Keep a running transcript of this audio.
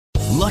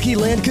Lucky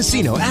Land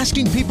Casino,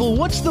 asking people,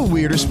 what's the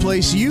weirdest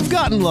place you've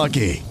gotten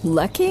lucky?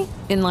 Lucky?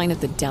 In line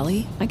at the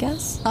deli, I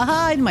guess?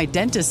 Aha, in my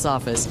dentist's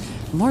office.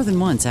 More than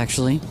once,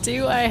 actually.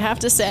 Do I have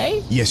to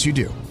say? Yes, you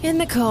do. In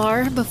the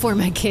car before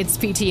my kids'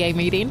 PTA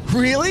meeting.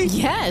 Really?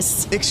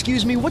 Yes.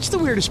 Excuse me, what's the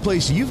weirdest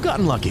place you've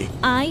gotten lucky?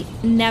 I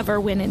never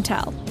win and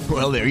tell.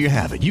 Well, there you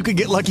have it. You can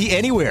get lucky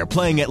anywhere,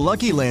 playing at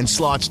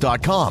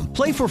LuckyLandSlots.com.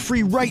 Play for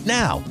free right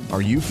now.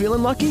 Are you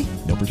feeling lucky?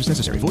 No purchase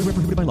necessary. Void where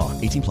prohibited by law.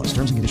 18 plus.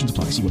 Terms and conditions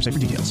apply. See website for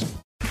details.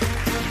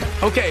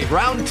 Okay,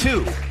 round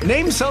two.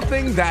 Name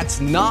something that's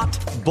not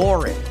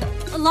boring.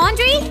 A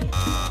laundry?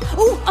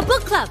 Ooh, a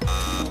book club.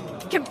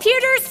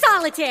 Computer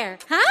solitaire,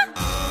 huh?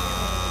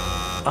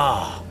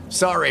 Ah,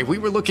 sorry, we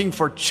were looking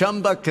for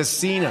Chumba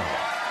Casino.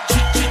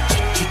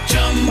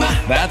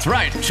 That's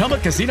right,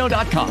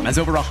 ChumbaCasino.com has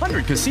over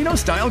 100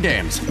 casino-style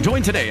games.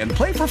 Join today and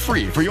play for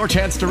free for your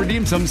chance to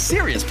redeem some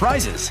serious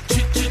prizes.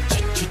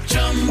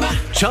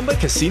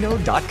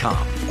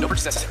 ChumbaCasino.com. No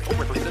purchase necessary. Void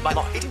where prohibited by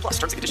law. 18 plus.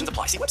 Terms and conditions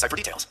apply. See website for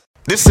details.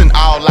 This an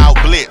all-out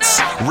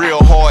blitz, real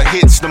hard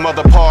hits, them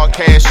other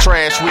podcast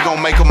trash, we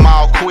gon' make them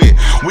all quit.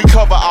 We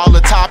cover all the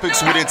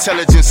topics with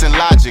intelligence and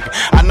logic.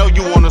 I know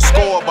you wanna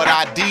score, but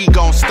ID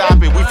gon'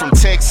 stop it. We from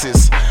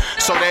Texas,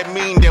 so that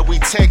mean that we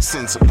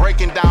Texans.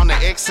 Breaking down the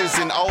X's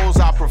and O's,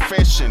 our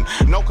profession.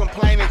 No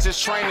complaining,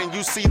 just training,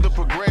 you see the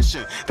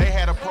progression. They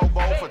had a Pro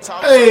Bowl for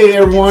talking. Hey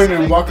everyone,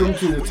 and welcome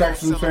to the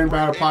Texans Fan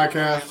Battle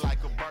Podcast.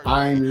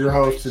 I am your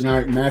host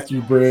tonight, Matthew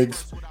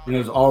Briggs. And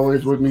as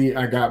always with me,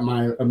 I got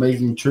my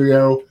amazing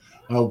trio.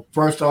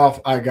 First off,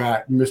 I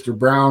got Mr.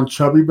 Brown,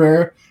 Chubby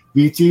Bear.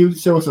 BT,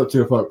 say what's up to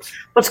the folks.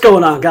 What's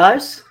going on,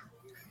 guys?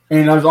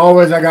 And as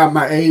always, I got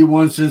my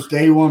A1 since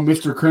day one,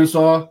 Mr.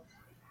 Crenshaw.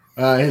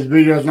 His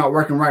video is not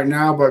working right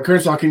now, but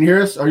Crenshaw, can you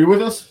hear us? Are you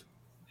with us?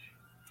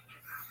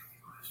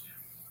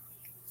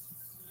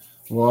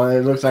 Well,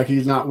 it looks like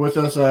he's not with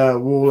us.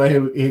 We'll let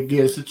him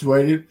get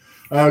situated.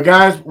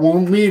 Guys,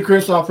 when me and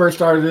Crenshaw first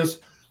started this,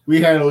 we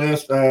had a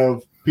list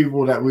of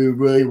people that we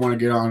really want to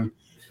get on.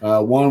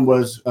 One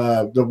was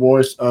the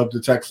voice of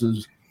the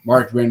Texans,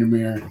 Mark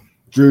Vandermeer,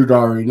 Drew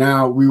Dougherty.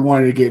 Now we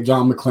wanted to get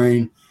John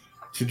McClain.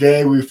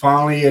 Today we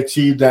finally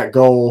achieved that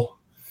goal.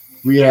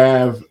 We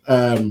have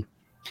from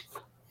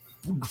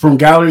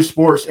Gallery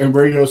Sports and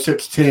Radio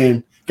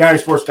 610,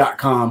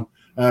 GallerySports.com,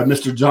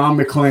 Mr. John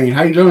McClain.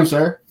 How you doing,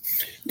 sir?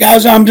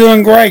 Guys, I'm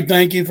doing great.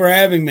 Thank you for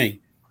having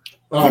me.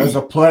 Oh, it's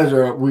a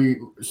pleasure. We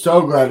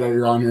so glad that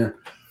you're on here.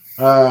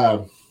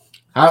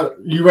 How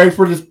you ready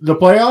for the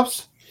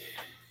playoffs?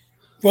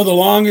 For the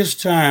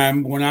longest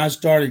time, when I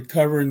started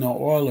covering the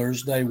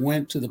Oilers, they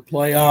went to the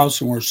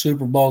playoffs and were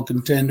Super Bowl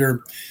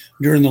contender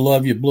during the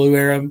Love You Blue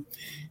era.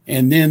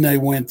 And then they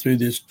went through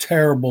this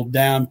terrible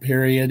down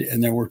period,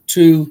 and there were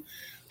two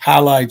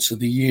highlights of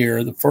the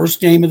year, the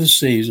first game of the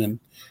season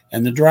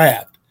and the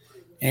draft.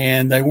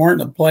 And they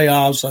weren't in the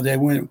playoffs, so they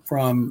went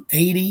from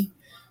 80,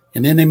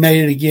 and then they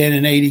made it again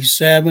in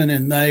 87,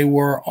 and they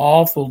were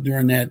awful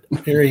during that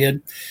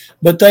period.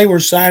 But they were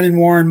signing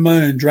Warren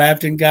Moon,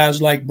 drafting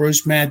guys like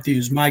Bruce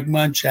Matthews, Mike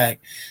Munchak,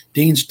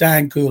 Dean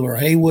Steinkuhler,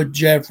 Haywood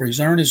Jeffries,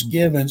 Ernest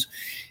Givens,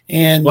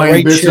 and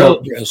Ray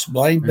Childress.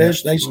 Blaine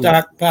Bishop. They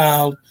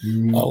stockpiled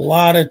a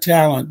lot of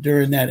talent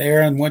during that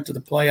era and went to the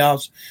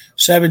playoffs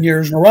 7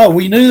 years in a row.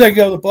 We knew they'd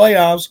go to the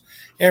playoffs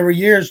every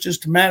year. It's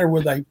just a matter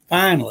where they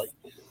finally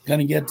going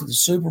to get to the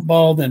Super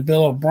Bowl. Then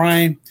Bill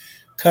O'Brien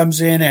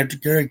comes in after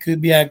Gary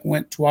Kubiak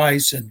went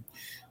twice. And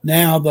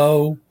now,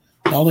 though,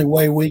 the only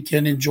way we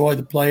can enjoy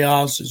the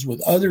playoffs is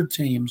with other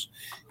teams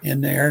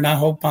in there. And I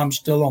hope I'm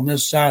still on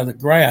this side of the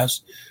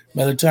grass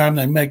by the time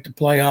they make the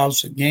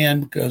playoffs again,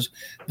 because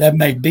that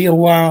may be a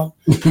while.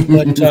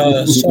 But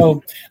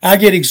so I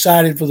get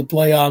excited for the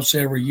playoffs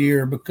every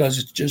year because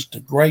it's just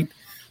a great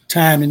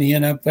time in the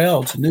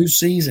NFL. It's a new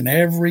season.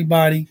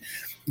 Everybody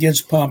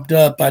gets pumped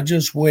up. I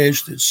just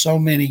wish that so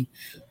many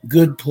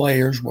good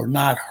players were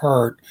not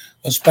hurt,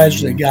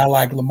 especially a guy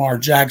like Lamar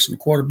Jackson,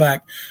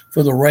 quarterback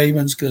for the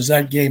Ravens, because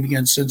that game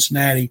against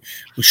Cincinnati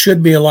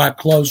should be a lot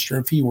closer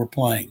if he were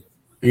playing.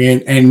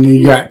 And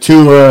you got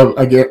Tua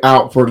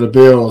out for the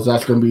Bills.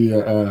 That's going to be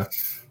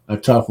a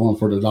tough one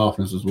for the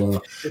Dolphins as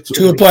well.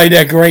 Tua played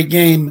that great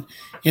game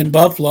in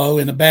Buffalo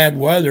in the bad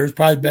weather. It's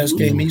probably the best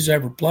game he's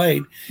ever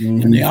played.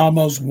 And they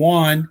almost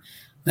won.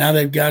 Now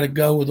they've got to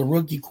go with a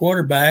rookie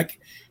quarterback.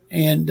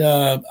 And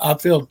I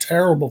feel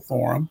terrible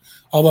for him,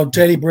 although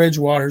Teddy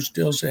Bridgewater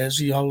still says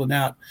he's holding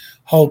out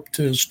hope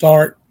to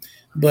start.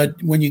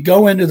 But when you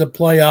go into the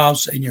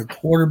playoffs and your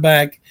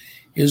quarterback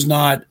is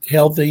not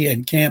healthy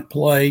and can't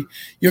play,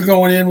 you're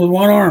going in with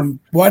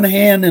one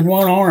hand and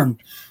one arm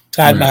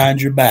tied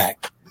behind your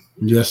back.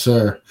 Yes,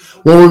 sir.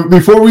 Well,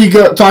 before we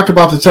talk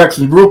about the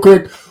Texans, real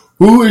quick,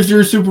 who is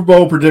your Super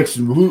Bowl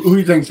prediction? Who do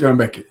you think is going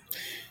to make it?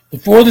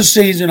 Before the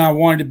season, I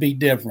wanted to be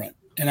different,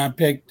 and I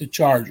picked the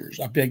Chargers.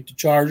 I picked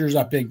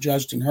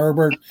Justin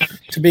Herbert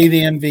to be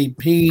the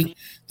MVP.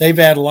 They've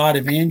had a lot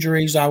of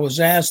injuries. I was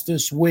asked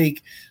this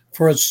week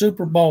for a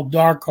Super Bowl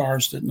dark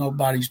horse that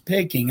nobody's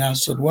picking. I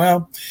said,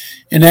 well,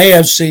 in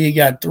AFC, you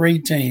got three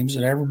teams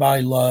that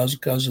everybody loves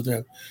because of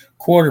the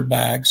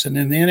quarterbacks. And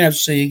in the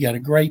NFC, you got a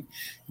great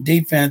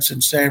defense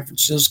in San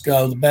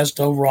Francisco, the best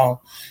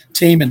overall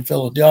team in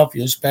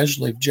Philadelphia,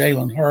 especially if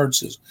Jalen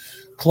Hurts is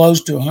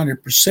close to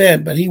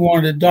 100%. But he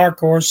wanted a dark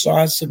horse, so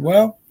I said,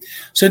 well,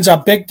 since I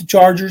picked the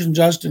Chargers and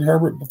Justin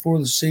Herbert before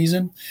the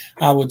season,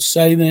 I would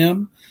say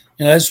them.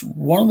 And that's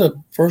one of the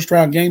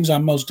first-round games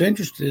I'm most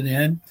interested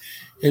in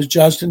is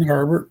Justin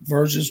Herbert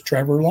versus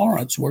Trevor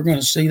Lawrence. We're going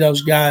to see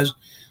those guys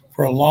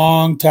for a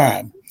long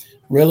time.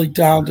 Really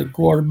talented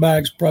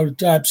quarterbacks,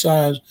 prototype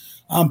size.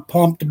 I'm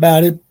pumped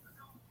about it.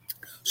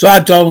 So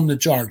I told them the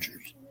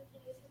Chargers.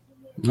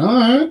 All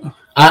right.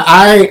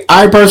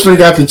 I personally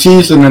got the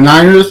Chiefs and the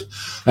Niners,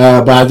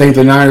 but I think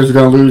the Niners are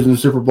going to lose in the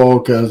Super Bowl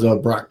because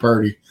of Brock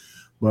Purdy.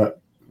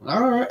 But,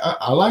 all right,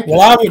 I like it.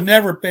 Well, I would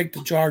never pick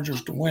the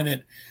Chargers to win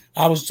it.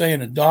 I was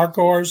saying a dark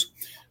horse.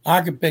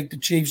 I could pick the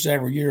Chiefs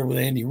every year with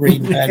Andy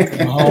Reid and Patrick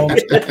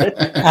Mahomes.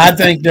 I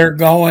think they're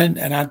going,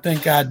 and I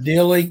think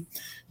ideally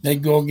they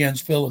go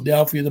against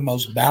Philadelphia, the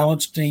most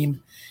balanced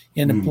team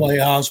in the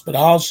playoffs, but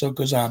also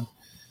because I've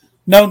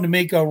known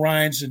DeMeco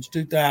Ryan since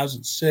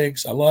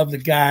 2006. I love the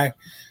guy.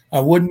 I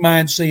wouldn't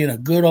mind seeing a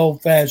good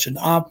old-fashioned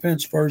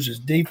offense versus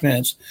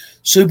defense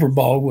Super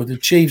Bowl with the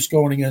Chiefs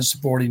going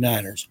against the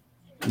 49ers.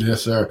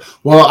 Yes, sir.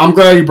 Well, I'm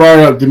glad you brought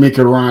up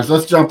DeMeco Ryan. So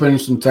let's jump into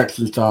some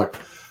Texans talk.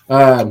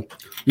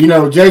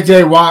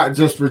 J.J. Watt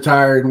just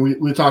retired, and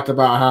we talked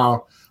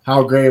about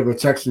how great of a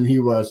Texan he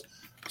was.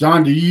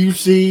 John, do you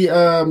see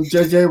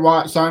J.J.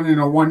 Watt signing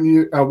a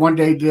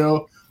one-day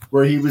deal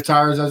where he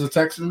retires as a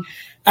Texan?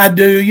 I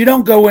do. You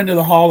don't go into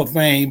the Hall of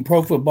Fame,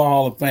 Pro Football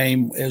Hall of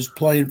Fame, as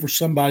playing for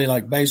somebody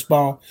like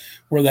baseball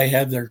where they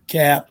have their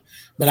cap.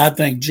 But I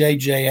think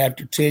J.J.,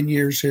 after 10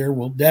 years here,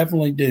 will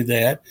definitely do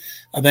that.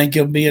 I think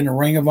he'll be in the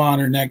Ring of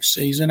Honor next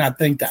season. I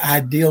think the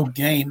ideal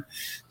game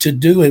to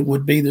do it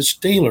would be the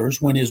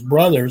Steelers when his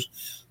brothers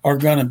are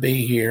going to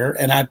be here.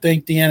 And I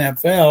think the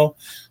NFL,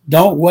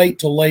 don't wait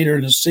till later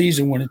in the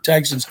season when the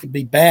Texans could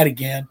be bad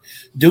again.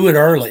 Do it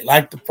early,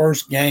 like the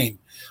first game.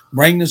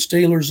 Bring the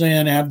Steelers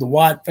in, have the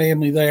Watt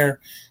family there,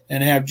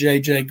 and have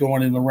J.J.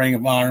 going in the Ring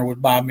of Honor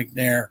with Bob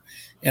McNair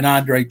and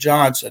Andre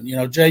Johnson.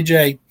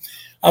 J.J.,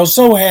 I was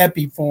so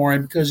happy for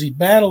him because he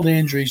battled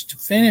injuries to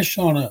finish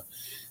on a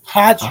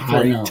hot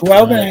streak,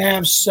 12 and a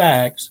half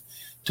sacks,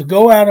 to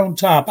go out on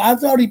top. I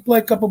thought he'd play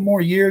a couple more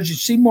years. You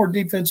see more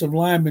defensive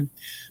linemen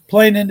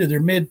playing into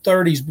their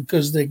mid-30s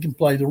because they can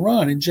play the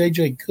run, and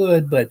J.J.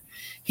 could, but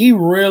he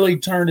really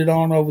turned it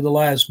on over the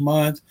last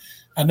month.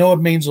 I know it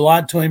means a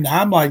lot to him.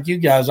 I'm like you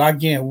guys. I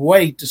can't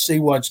wait to see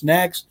what's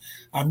next.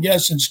 I'm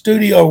guessing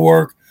studio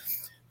work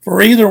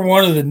for either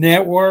one of the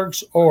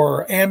networks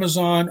or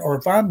Amazon, or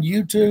if I'm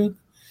YouTube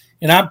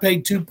and I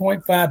paid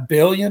 $2.5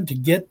 billion to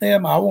get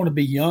them, I want to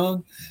be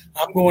young.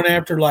 I'm going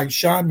after like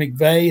Sean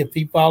McVay if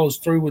he follows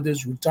through with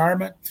his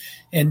retirement,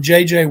 and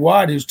J.J.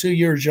 Watt, who's 2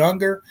 years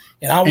younger.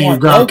 And I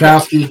want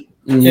Gronkowski.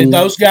 And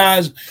those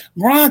guys.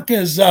 Gronk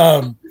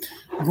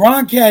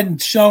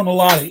hadn't shown a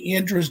lot of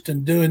interest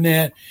in doing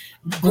that.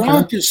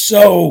 Gronk is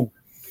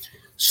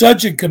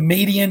such a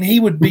comedian. He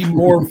would be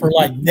more for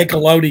like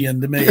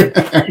Nickelodeon to me.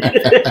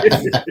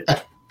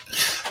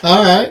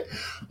 All right.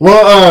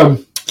 Well,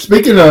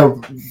 speaking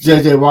of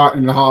J.J. Watt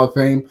in the Hall of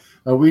Fame,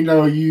 we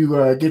know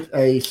you get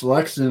a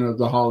selection of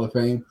the Hall of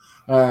Fame.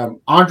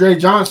 Andre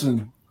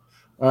Johnson,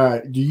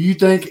 do you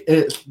think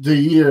it's the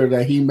year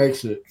that he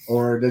makes it,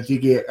 or does he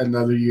get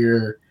another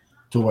year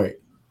to wait?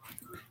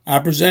 I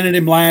presented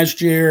him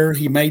last year.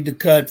 He made the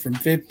cut from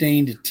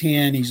 15 to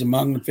 10. He's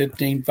among the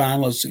 15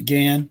 finalists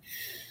again.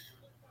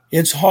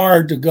 It's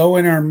hard to go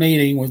in our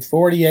meeting with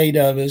 48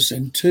 of us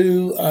and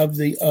two of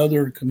the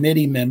other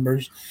committee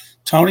members,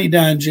 Tony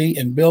Dungy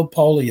and Bill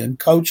Polian,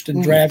 coached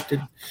and drafted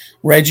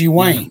Reggie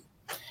Wayne.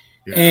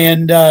 Yeah.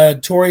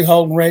 And Torrey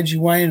Holt and Reggie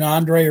Wayne and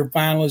Andre are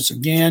finalists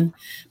again,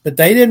 but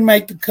they didn't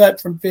make the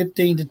cut from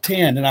 15 to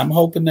 10, and I'm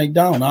hoping they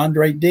don't.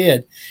 Andre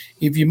did.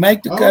 If you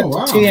make the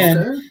cut to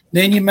 10,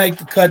 then you make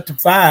the cut to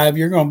 5,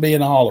 you're going to be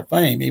in the Hall of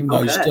Fame, even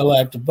though you still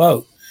have to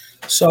vote.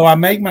 So I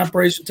make my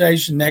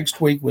presentation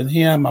next week with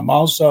him. I'm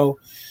also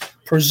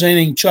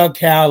presenting Chuck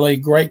Howley,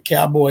 great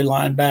Cowboy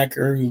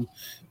linebacker who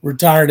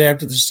retired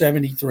after the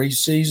 73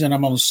 season.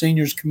 I'm on the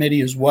seniors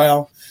committee as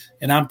well,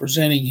 and I'm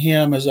presenting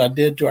him as I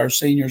did to our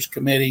seniors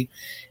committee.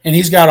 And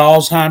he's got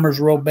Alzheimer's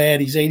real bad.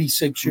 He's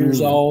 86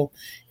 years old,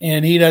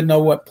 and he doesn't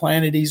know what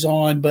planet he's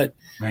on. But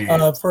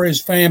for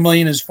his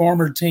family and his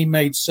former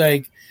teammates'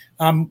 sake,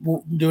 I'm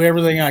do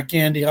everything I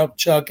can to help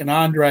Chuck and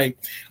Andre.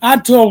 I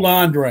told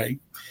Andre,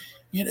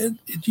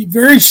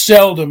 very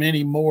seldom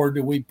anymore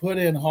do we put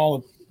in Hall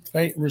of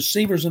Fame,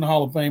 receivers in the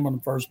Hall of Fame on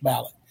the first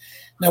ballot.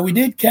 Now, we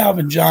did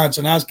Calvin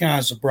Johnson. I was kind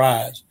of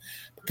surprised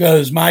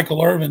because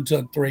Michael Irvin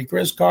took 3,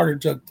 Chris Carter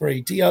took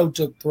 3, T.O.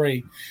 took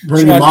 3.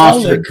 Randy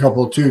Moss took a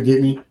couple too,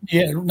 didn't he?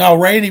 Yeah, no,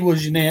 Randy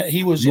was unanimous.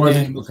 He was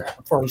unanimous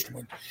the first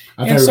one.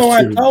 And so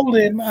I told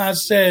him, I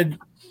said,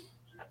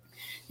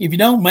 if you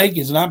don't make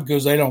it, it's not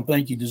because they don't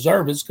think you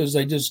deserve it. It's because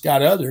they just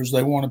got others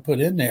they want to put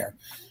in there.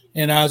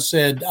 And I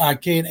said, I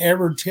can't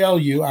ever tell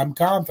you I'm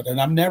confident.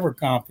 I'm never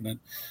confident.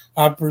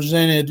 I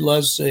presented,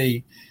 let's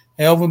see,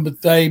 Elvin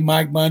Bethea,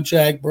 Mike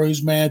Munchak,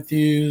 Bruce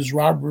Matthews,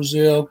 Rob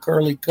Brazil,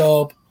 Curly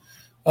Culp,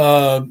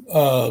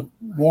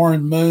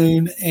 Warren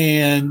Moon,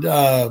 and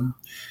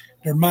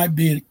there might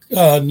be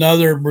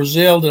another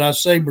Brazil. Did I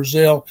say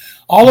Brazil?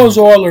 All those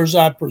Oilers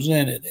I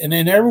presented. And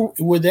then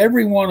with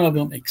every one of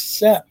them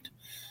except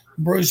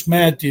Bruce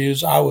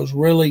Matthews, I was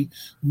really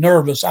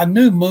nervous. I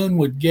knew Moon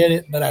would get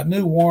it, but I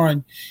knew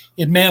Warren,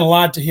 it meant a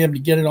lot to him to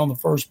get it on the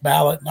first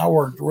ballot, and I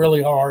worked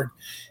really hard,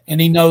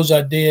 and he knows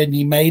I did, and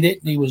he made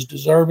it, and he was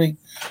deserving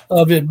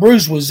of it.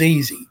 Bruce was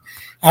easy.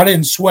 I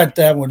didn't sweat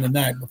that one the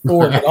night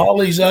before, but all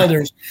these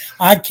others,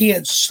 I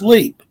can't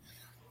sleep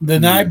the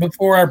night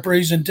before our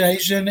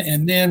presentation,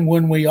 and then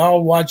when we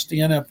all watch the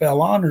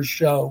NFL Honors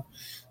Show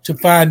to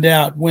find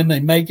out when they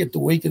make it the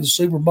week of the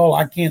Super Bowl,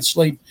 I can't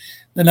sleep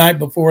the night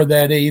before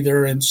that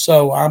either. And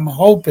so I'm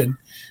hoping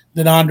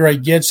that Andre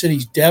gets it.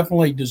 He's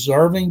definitely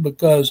deserving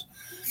because,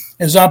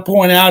 as I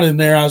point out in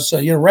there, I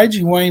say,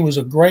 Reggie Wayne was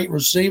a great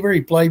receiver.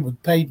 He played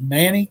with Peyton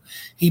Manning.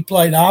 He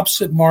played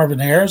opposite Marvin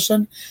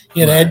Harrison. He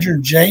had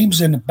Edgerrin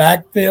James in the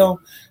backfield.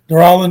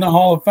 They're all in the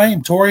Hall of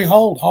Fame. Torrey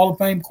Holt, Hall of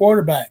Fame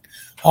quarterback.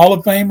 Hall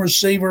of Fame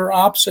receiver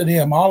opposite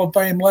him. Hall of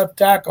Fame left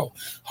tackle.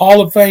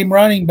 Hall of Fame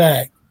running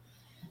back.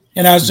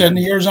 And I said,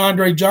 here's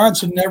Andre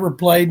Johnson, never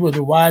played with a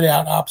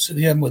wideout opposite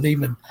him with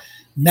even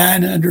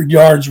 900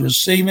 yards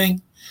receiving.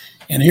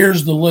 And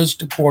here's the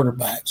list of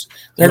quarterbacks.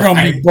 They're going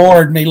to be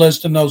bored me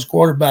listing those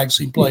quarterbacks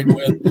he played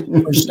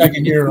with for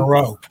second year in a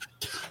row.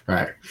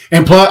 Right.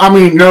 And plus, I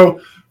mean, no,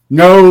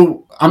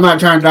 I'm not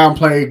trying to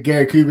downplay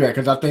Gary Kubiak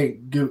because I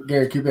think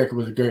Gary Kubiak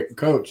was a great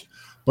coach.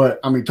 But,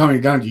 I mean, Tony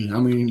Dungy, I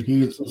mean,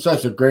 he's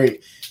such a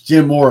great –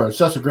 Jim Mora,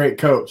 such a great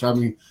coach. I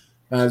mean,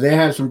 they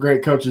had some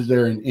great coaches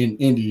there in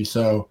Indy,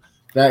 so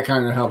that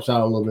kind of helps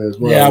out a little bit as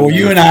well. Yeah, well,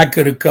 you and I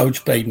could have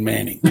coached Peyton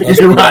Manning.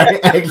 Right,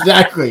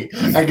 exactly.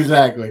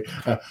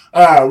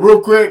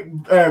 Real quick,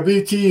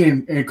 BT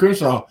and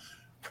Crenshaw,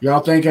 y'all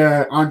think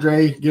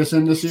Andre gets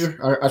in this year?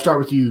 I'll start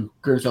with you,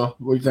 Crenshaw.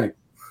 What do you think?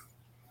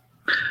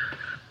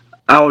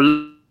 I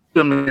will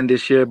him in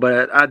this year,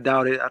 but I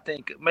doubt it. I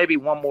think maybe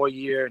one more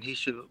year and he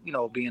should,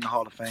 be in the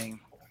Hall of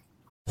Fame.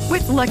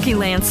 With Lucky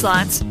Land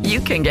Slots, you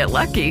can get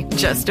lucky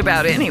just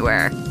about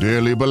anywhere.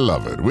 Dearly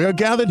beloved, we are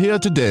gathered here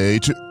today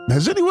to...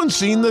 Has anyone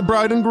seen the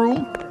bride and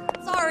groom?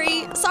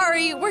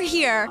 Sorry, we're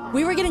here.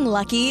 We were getting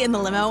lucky in the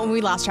limo and we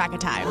lost track of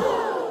time.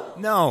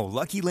 No,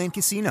 Lucky Land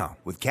Casino,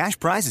 with cash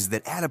prizes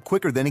that add up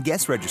quicker than a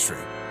guest registry.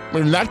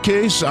 In that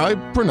case, I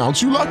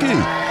pronounce you lucky.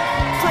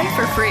 Play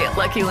for free at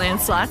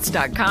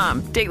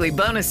LuckyLandSlots.com. Daily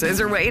bonuses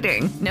are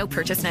waiting. No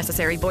purchase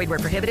necessary. Void where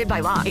prohibited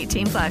by law.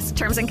 18+.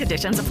 Terms and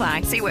conditions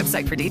apply. See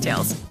website for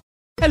details.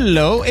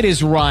 Hello, it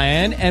is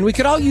Ryan, and we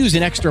could all use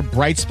an extra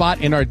bright spot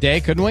in our day,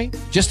 couldn't we?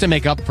 Just to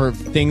make up for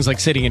things like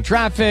sitting in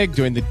traffic,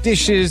 doing the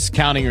dishes,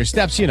 counting your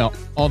steps,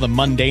 all the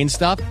mundane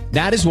stuff.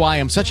 That is why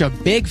I'm such a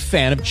big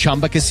fan of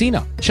Chumba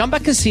Casino. Chumba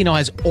Casino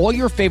has all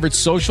your favorite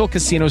social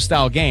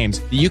casino-style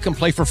games that you can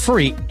play for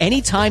free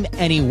anytime,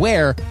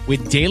 anywhere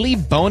with daily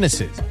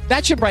bonuses.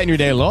 That should brighten your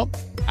day a little.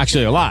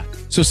 Actually, a lot.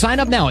 So sign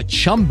up now at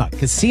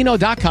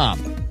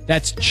ChumbaCasino.com.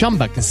 That's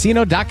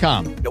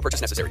ChumbaCasino.com. No purchase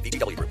necessary.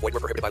 VGW Group. Void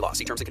where prohibited by law.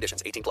 See terms and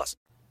conditions. 18+.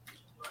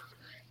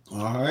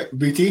 All right,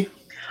 BT.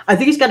 I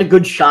think he's got a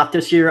good shot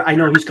this year. I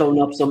know he's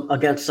going up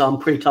against some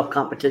pretty tough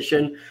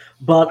competition,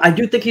 but I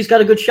do think he's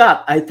got a good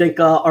shot. I think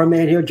our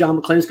man here,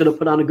 John McClain, is going to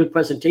put on a good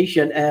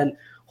presentation, and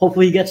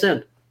hopefully he gets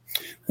in.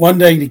 One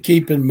thing to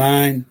keep in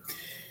mind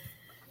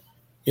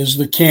is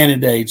the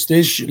candidates.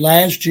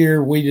 Last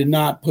year, we did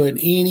not put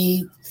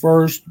any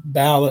first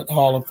ballot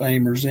Hall of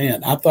Famers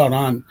in. I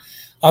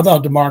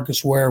thought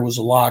DeMarcus Ware was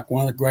a lock,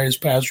 one of the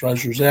greatest pass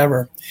rushers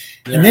ever.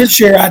 Yeah. And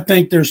this year, I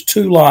think there's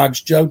two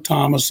locks, Joe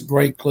Thomas, the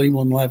great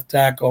Cleveland left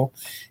tackle,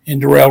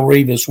 and Darrelle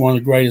Revis, one of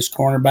the greatest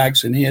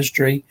cornerbacks in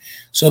history.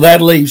 So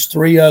that leaves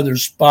 3 other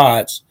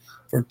spots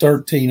for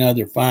 13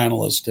 other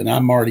finalists, and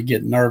I'm already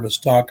getting nervous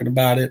talking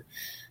about it.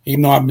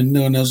 Even though I've been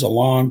doing this a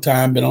long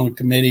time, been on the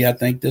committee, I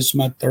think this is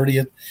my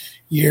 30th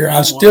year.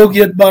 I still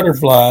get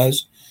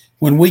butterflies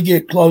when we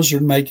get closer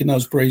to making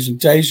those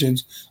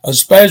presentations,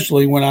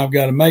 especially when I've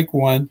got to make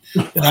one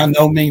that I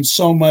know means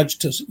so much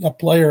to a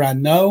player I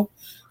know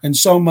and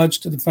so much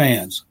to the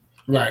fans.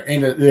 Right.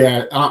 And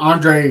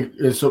Andre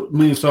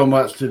means so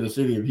much to the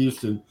city of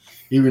Houston,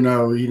 even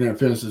though he didn't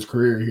finish his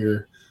career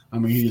here. I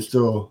mean, he's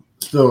still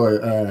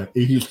a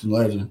Houston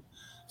legend.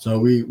 So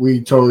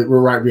we're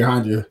right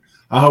behind you.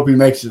 I hope he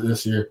makes it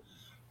this year.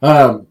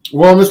 Well,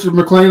 Mr.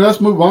 McClain,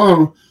 let's move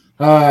on.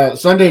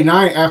 Sunday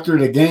night after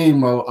the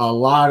game, a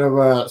lot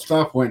of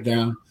stuff went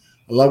down.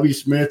 Lovie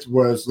Smith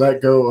was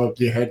let go of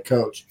the head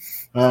coach.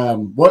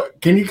 What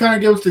can you kind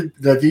of give us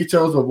the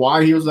details of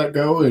why he was let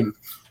go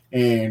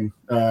and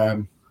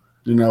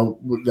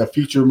the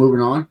future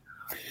moving on?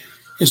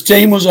 His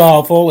team was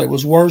awful. It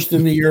was worse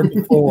than the year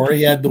before.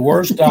 He had the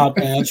worst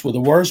offense with the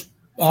worst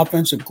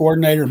offensive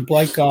coordinator and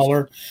play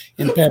caller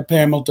in Pep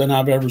Hamilton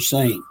I've ever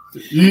seen.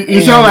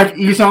 You sound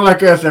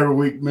like us every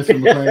week, Mr.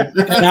 McClain.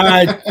 And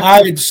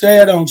I had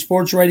said on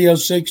Sports Radio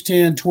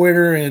 610,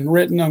 Twitter, and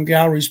written on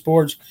Gallery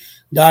Sports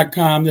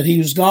that he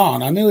was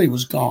gone. I knew he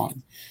was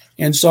gone.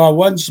 And so I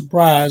wasn't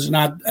surprised.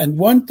 And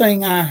one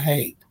thing I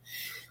hate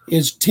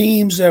is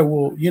teams that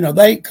will,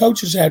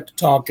 coaches have to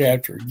talk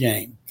after a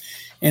game.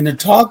 And the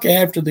talk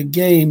after the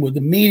game with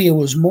the media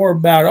was more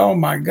about, oh,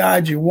 my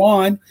God, you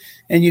won,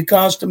 and you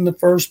cost them the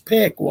first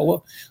pick.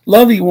 Well,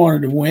 Lovey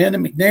wanted to win,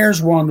 and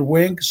McNair's wanted to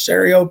win,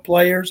 Caserio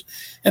players,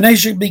 and they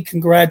should be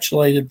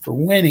congratulated for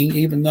winning,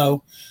 even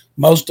though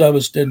most of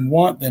us didn't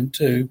want them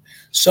to.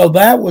 So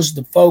that was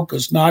the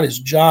focus, not his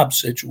job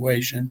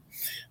situation.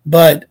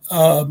 But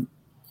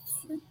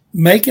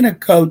making a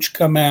coach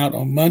come out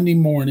on Monday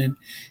morning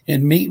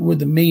and meet with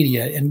the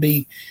media and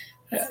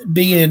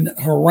being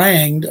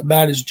harangued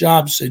about his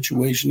job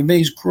situation, to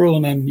me, is cruel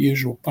and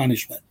unusual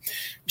punishment.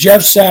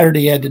 Jeff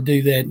Saturday had to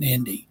do that in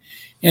Indy.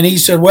 And he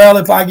said, well,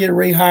 if I get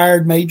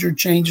rehired, major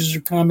changes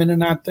are coming.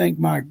 And I think,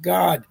 my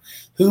God,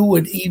 who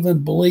would even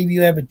believe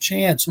you have a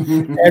chance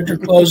after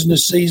closing the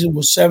season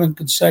with 7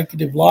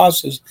 consecutive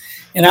losses?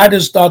 And I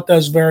just thought that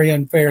was very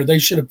unfair. They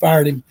should have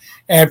fired him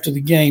after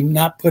the game,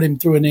 not put him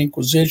through an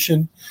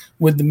inquisition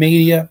with the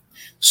media.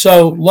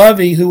 So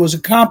Lovey, who was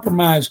a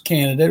compromise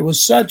candidate, it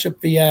was such a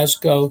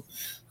fiasco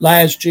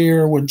last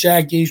year when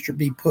Jack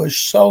Easterby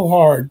pushed so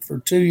hard for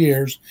 2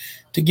 years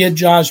to get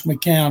Josh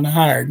McCown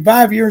hired.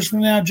 5 years from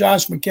now,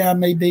 Josh McCown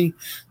may be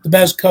the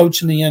best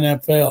coach in the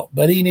NFL,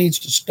 but he needs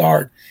to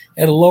start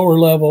at a lower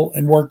level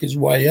and work his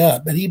way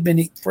up. But he'd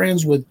been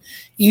friends with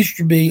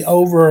Easterby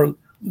over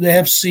the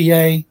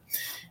FCA,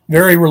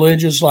 very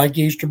religious like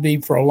Easterby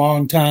for a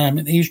long time,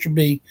 and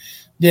Easterby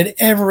did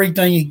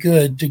everything he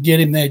could to get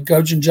him that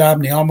coaching job,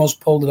 and he almost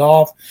pulled it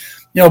off.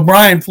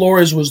 Brian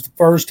Flores was the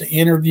first to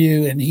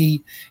interview, and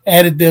he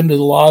added them to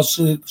the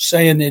lawsuit,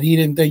 saying that he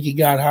didn't think he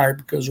got hired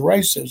because of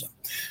racism.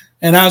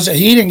 And I said,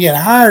 he didn't get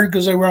hired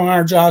because they were going to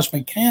hire Josh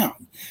McCown.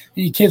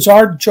 It's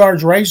hard to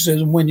charge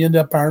racism when you end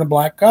up hiring a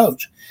black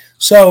coach.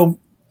 So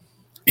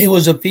it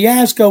was a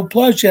fiasco,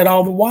 plus you had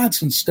all the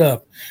Watson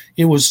stuff.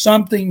 It was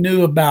something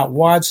new about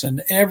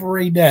Watson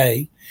every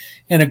day.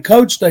 And a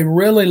coach they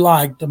really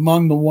liked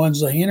among the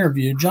ones they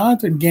interviewed,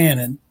 Jonathan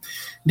Gannon,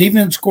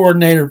 defense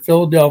coordinator of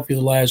Philadelphia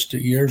the last 2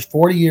 years,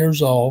 40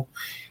 years old.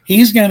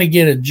 He's going to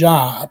get a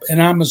job,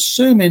 and I'm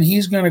assuming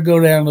he's going to go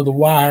down to the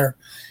wire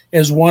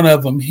as one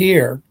of them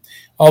here,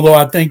 although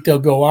I think they'll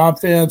go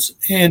offense.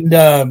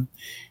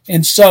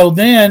 And so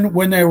then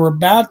when they were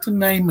about to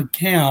name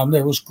McCown,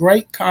 there was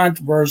great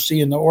controversy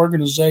in the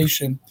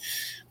organization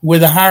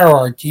with a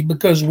hierarchy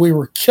because we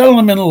were killing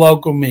them in the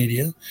local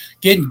media,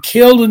 getting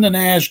killed in the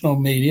national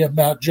media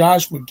about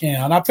Josh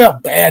McCown. I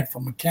felt bad for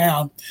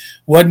McCown.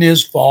 Wasn't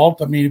his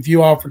fault. I mean, if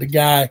you offered a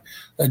guy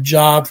a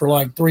job for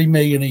like $3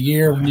 million a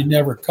year when you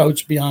never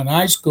coached beyond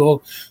high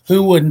school,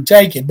 who wouldn't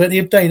take it? But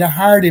if they'd have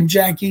hired him,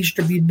 Jack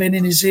Easterby'd been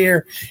in his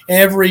ear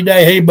every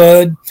day. Hey,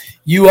 bud,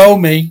 you owe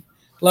me.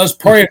 Let's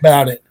pray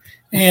about it.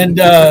 And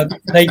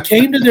they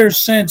came to their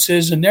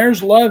senses, and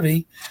there's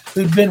Lovey,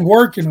 who'd been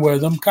working with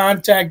them,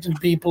 contacting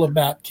people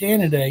about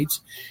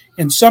candidates.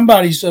 And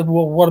somebody said,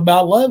 well, what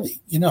about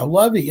Lovey?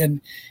 Lovey.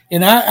 And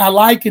I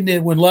likened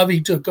it when Lovey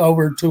took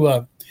over to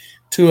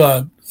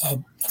a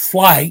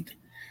flight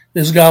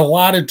that's got a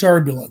lot of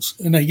turbulence.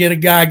 And they get a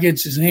guy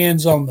gets his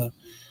hands on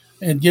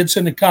and gets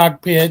in the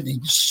cockpit, and he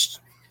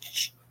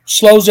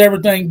slows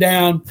everything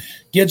down,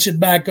 gets it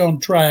back on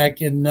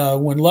track. And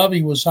when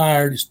Lovey was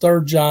hired, his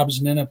third job as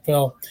an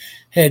NFL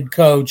head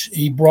coach,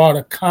 he brought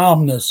a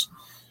calmness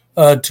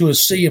to a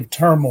sea of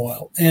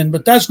turmoil.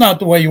 But that's not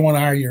the way you want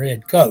to hire your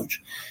head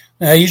coach.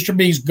 Now,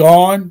 Easterby's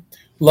gone.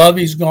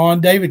 Lovey's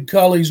gone. David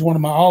Culley's one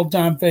of my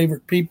all-time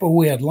favorite people.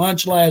 We had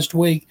lunch last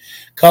week.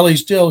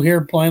 Culley's still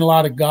here playing a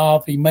lot of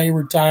golf. He may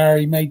retire.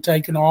 He may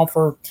take an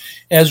offer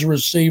as a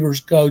receivers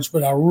coach,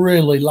 but I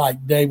really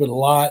like David a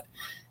lot.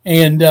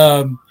 And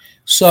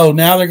so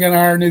now they're going to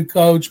hire a new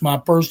coach. My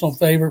personal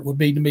favorite would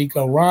be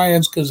DeMeco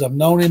Ryans because I've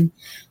known him,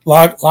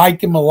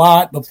 like him a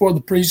lot. Before the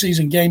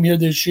preseason game here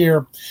this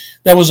year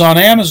that was on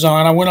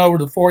Amazon, I went over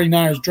to the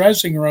 49ers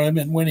dressing room,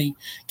 and when he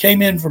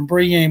came in from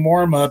pregame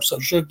warm-ups, I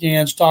shook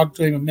hands, talked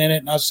to him a minute,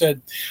 and I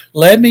said,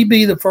 let me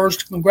be the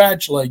first to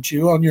congratulate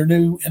you on your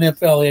new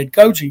NFL head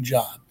coaching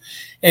job.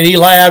 And he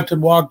laughed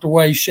and walked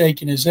away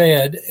shaking his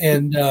head.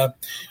 And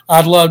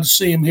I'd love to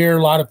see him here.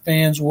 A lot of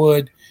fans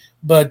would,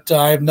 but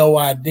I have no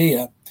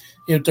idea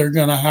if they're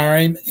going to hire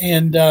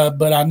him.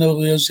 But I know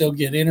he'll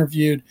get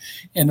interviewed.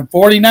 And the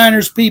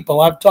 49ers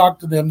people, I've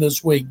talked to them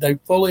this week, they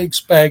fully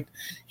expect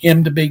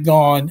him to be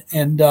gone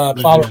and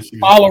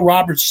follow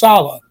Robert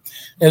Saleh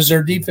as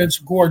their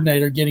defensive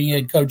coordinator getting a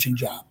head coaching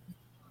job.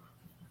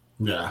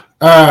 Yeah.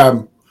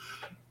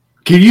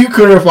 Can you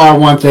clarify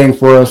one thing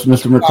for us,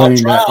 Mr.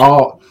 McLean, that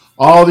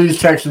all these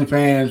Texan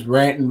fans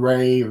rant and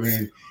rave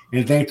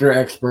and think they're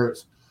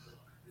experts?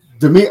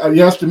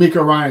 Yes,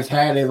 DeMeco Ryans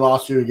had a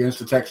lawsuit against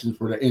the Texans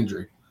for the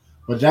injury,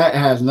 but that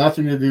has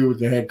nothing to do with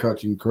the head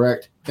coaching,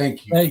 correct?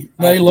 Thank you.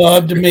 They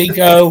love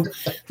DeMeco.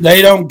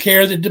 They don't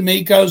care that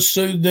DeMeco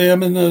sued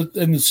them in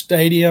the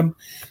stadium.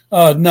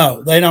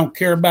 No, they don't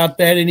care about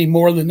that any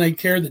more than they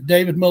care that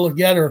David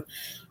Mulligetter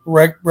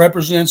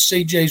represents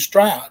C.J.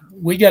 Stroud.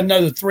 We got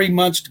another 3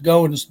 months to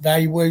go in this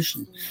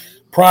evaluation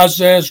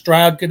process.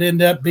 Stroud could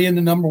end up being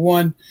the number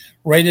one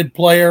rated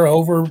player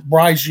over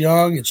Bryce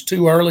Young. It's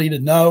too early to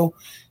know,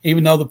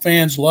 even though the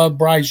fans love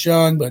Bryce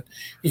Young. But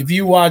if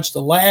you watch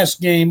the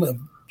last game of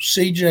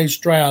C.J.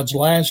 Stroud's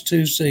last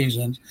 2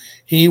 seasons,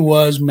 he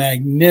was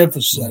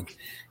magnificent.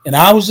 And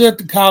I was at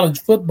the college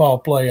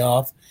football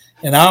playoff,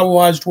 and I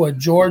watched what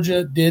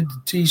Georgia did to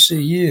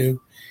TCU,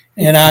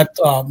 and I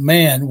thought,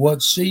 man,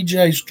 what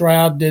C.J.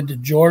 Stroud did to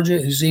Georgia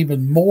is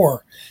even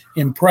more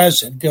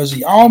impressive because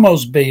he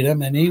almost beat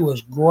him, and he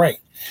was great.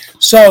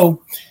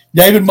 So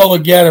David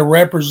Mulugheta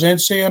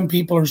represents him.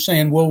 People are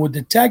saying, well, would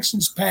the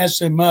Texans pass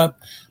him up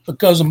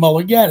because of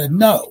Mulugheta?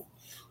 No,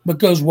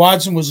 because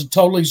Watson was a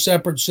totally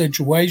separate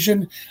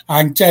situation.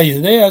 I can tell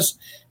you this.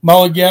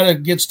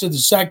 Mulugheta gets to the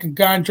second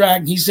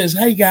contract, and he says,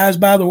 hey, guys,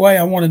 by the way,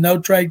 I want a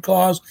no-trade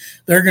clause.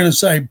 They're going to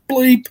say,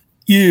 bleep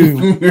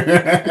you.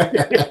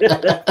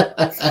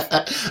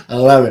 I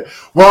love it.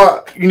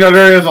 Well,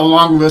 there is a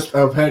long list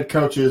of head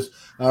coaches.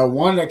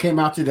 One that came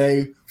out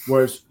today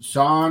was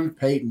Sean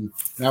Payton.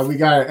 Now, we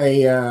got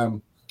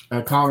a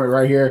comment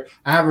right here.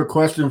 I have a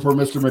question for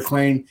Mr.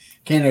 McClain.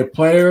 Can a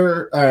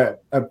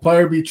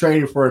player be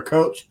traded for a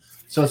coach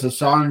such as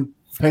Sean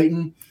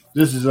Payton?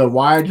 This is a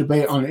wide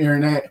debate on the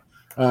internet,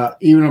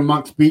 even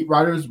amongst beat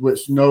writers,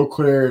 with no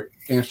clear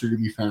answer to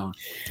be found.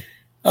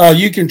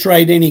 You can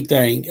trade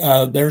anything.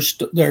 There's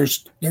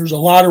a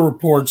lot of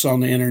reports on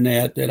the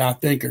internet that I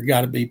think are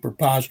got to be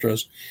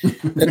preposterous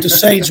that the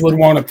Saints would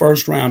want a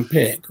first-round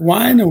pick.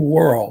 Why in the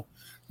world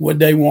would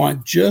they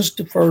want just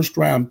a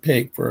first-round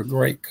pick for a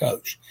great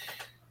coach?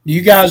 Do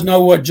you guys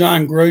know what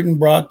John Gruden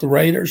brought the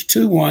Raiders?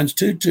 2 1s,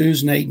 2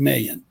 2s, and $8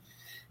 million.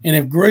 And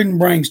if Gruden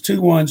brings 2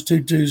 1s,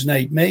 2 2s,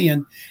 and $8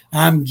 million,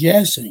 I'm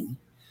guessing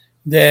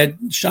that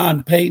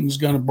Sean Payton's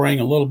going to bring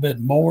a little bit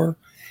more.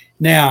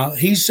 Now,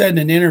 he said in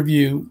an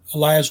interview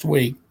last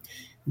week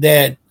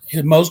that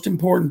the most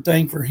important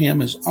thing for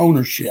him is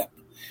ownership.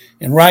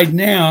 And right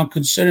now,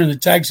 considering the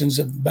Texans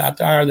are about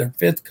to hire their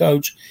 5th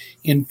coach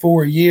in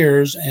 4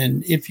 years,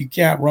 and if you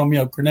count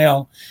Romeo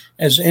Crennel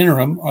as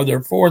interim, or their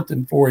 4th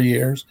in 4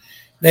 years,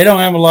 they don't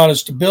have a lot of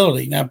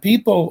stability. Now,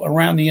 people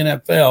around the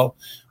NFL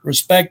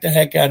respect the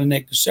heck out of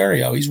Nick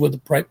Caserio. He's with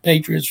the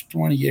Patriots for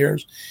 20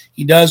 years.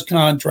 He does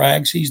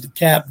contracts. He's the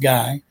cap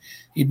guy.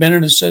 He's been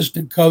an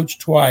assistant coach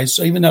twice.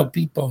 So even though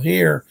people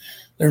here,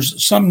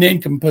 there's some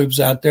nincompoops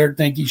out there that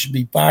think he should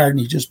be fired, and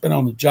he's just been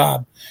on the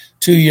job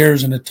 2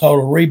 years in a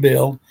total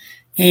rebuild.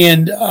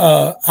 And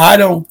I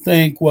don't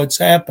think what's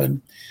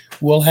happened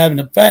will have an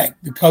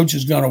effect. The coach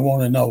is going to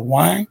want to know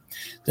why.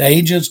 The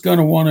agent's going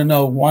to want to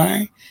know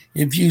why.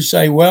 If you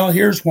say, well,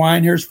 here's why,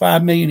 and here's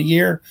 $5 million a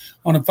year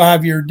on a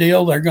 5-year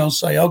deal, they're going to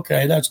say,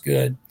 okay, that's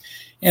good.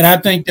 And I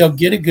think they'll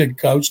get a good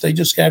coach. They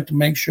just have to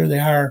make sure they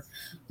hire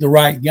the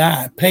right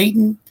guy.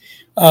 Payton,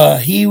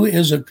 he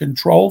is a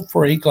control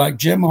freak like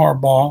Jim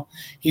Harbaugh.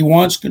 He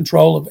wants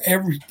control of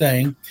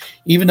everything.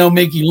 Even though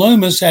Mickey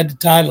Loomis had the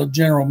title of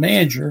general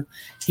manager,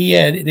 he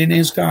had it in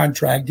his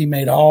contract. He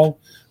made all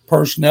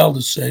personnel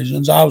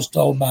decisions. I was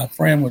told by a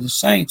friend with the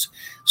Saints,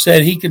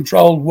 said he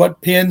controlled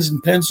what pens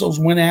and pencils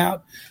went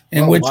out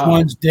and which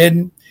ones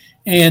didn't.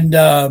 And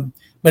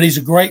but he's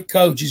a great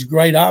coach. He's a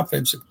great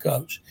offensive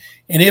coach.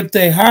 And if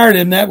they hired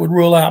him, that would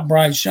rule out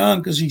Bryce Young,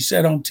 because he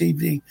said on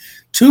TV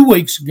 2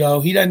 weeks ago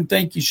he doesn't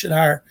think you should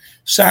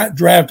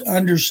draft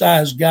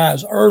undersized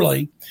guys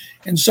early.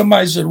 And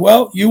somebody said,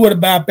 well, you would have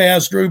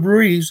bypassed Drew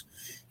Brees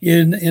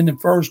in the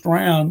first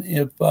round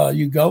if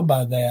you go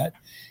by that.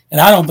 And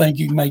I don't think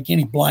you can make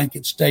any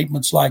blanket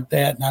statements like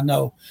that. And I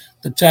know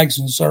the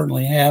Texans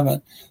certainly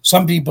haven't.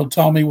 Some people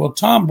told me, well,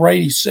 Tom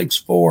Brady's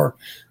 6'4".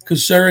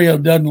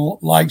 Caserio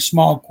doesn't like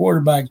small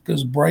quarterbacks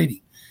because of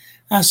Brady.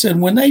 I said,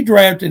 when they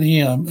drafted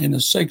him in the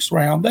 6th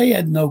round, they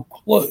had no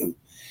clue.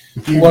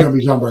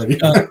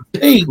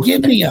 Hey,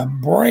 give me a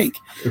break.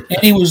 And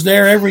he was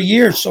there every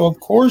year, so of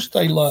course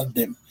they loved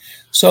him.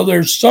 So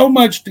there's so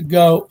much to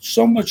go,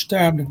 so much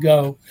time to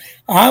go.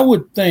 I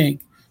would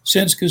think,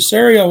 since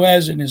Caserio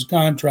has in his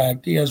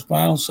contract, he has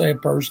final say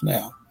of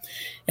personnel.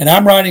 And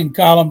I'm writing a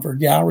column for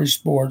Gallery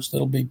Sports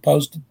that'll be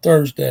posted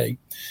Thursday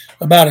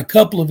about a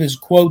couple of his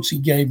quotes he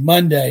gave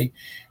Monday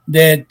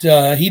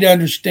that he'd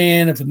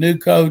understand if a new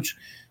coach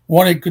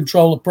wanted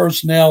control of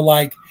personnel,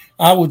 like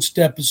I would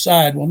step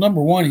aside. Well,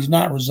 number one, he's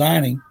not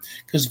resigning,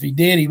 because if he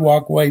did, he'd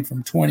walk away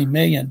from $20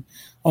 million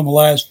on the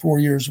last 4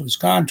 years of his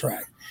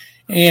contract.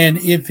 And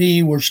if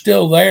he were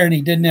still there and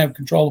he didn't have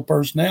control of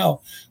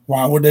personnel,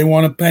 why would they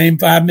want to pay him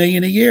 $5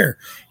 million a year?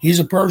 He's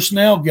a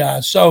personnel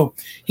guy. So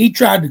he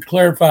tried to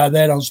clarify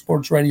that on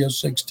Sports Radio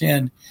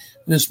 610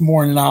 this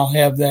morning. I'll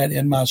have that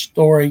in my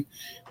story.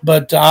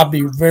 But I'll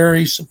be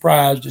very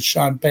surprised if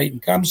Sean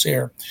Payton comes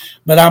here.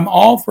 But I'm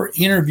all for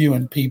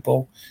interviewing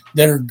people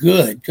that are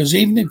good, because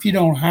even if you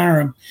don't hire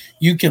them,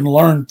 you can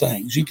learn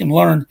things. You can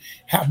learn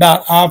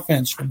about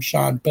offense from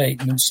Sean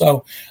Payton. And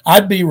so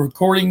I'd be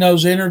recording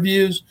those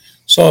interviews.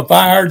 So if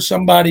I hired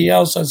somebody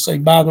else, I'd say,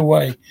 by the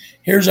way,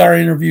 here's our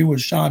interview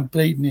with Sean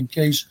Payton in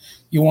case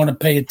you want to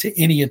pay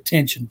any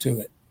attention to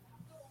it.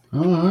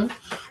 All right.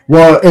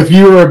 Well, if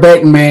you were a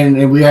betting man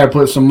and we had to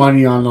put some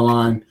money on the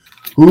line,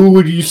 who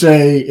would you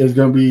say is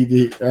going to be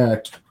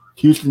the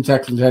Houston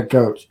Texans head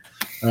coach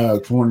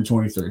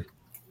 2023?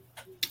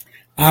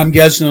 I'm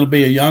guessing it'll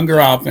be a younger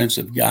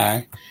offensive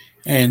guy,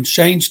 and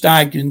Shane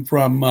Steichen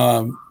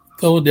from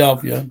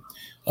Philadelphia.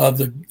 Of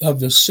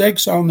the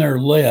 6 on their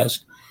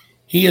list,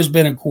 he has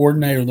been a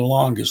coordinator the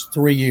longest,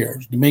 3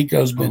 years.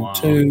 D'Amico's been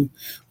 2.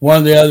 One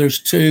of the others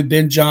 2.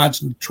 Ben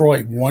Johnson,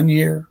 Detroit, 1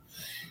 year.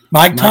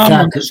 Mike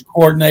Tomlin was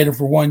coordinator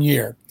for 1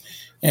 year.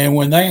 And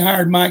when they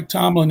hired Mike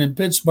Tomlin in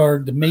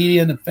Pittsburgh, the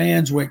media and the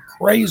fans went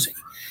crazy.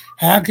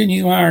 How can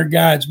you hire a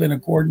guy that's been a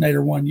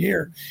coordinator 1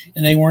 year?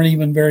 And they weren't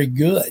even very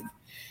good.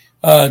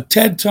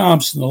 Ted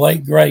Thompson, the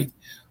late, great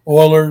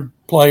Oiler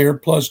player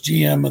plus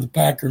GM of the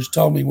Packers,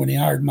 told me when he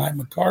hired Mike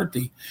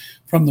McCarthy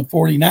from the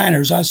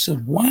 49ers, I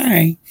said,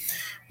 why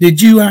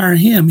did you hire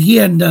him? He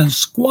hadn't done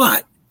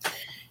squat.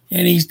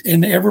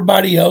 And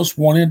everybody else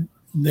wanted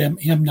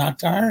him not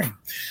to hire him.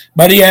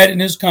 But he had in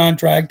his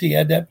contract, he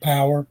had that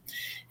power.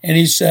 And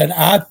he said,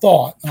 I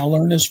thought, and I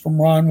learned this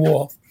from Ron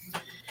Wolf,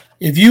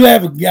 if you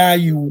have a guy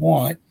you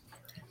want,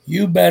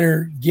 you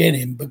better get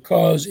him,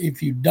 because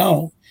if you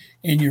don't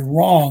and you're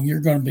wrong, you're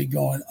going to be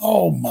going,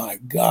 oh my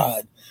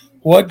God,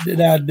 what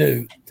did I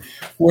do?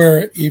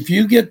 Where if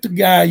you get the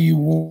guy you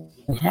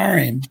want, hire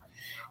him,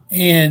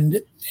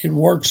 and it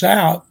works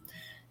out,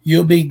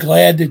 you'll be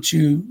glad that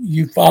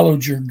you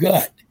followed your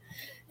gut.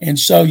 And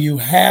so you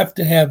have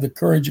to have the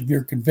courage of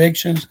your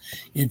convictions.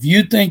 If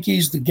you think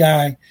he's the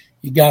guy,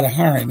 you got to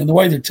hire him. And the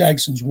way the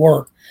Texans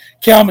work,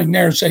 Cal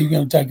McNair say you're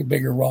going to take a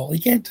bigger role. He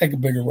can't take a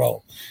bigger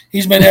role.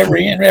 He's been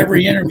every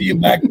interview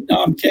back to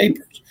Dom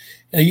Capers.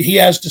 He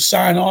has to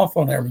sign off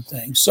on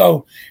everything.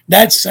 So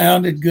that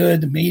sounded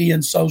good. The media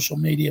and social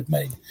media have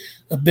made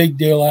a big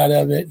deal out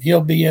of it. He'll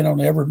be in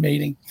on every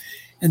meeting.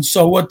 And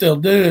so what they'll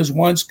do is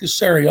once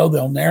Caserio,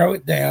 they'll narrow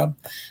it down.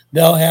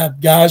 They'll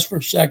have guys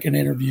for second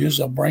interviews.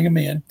 They'll bring them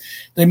in.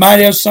 They might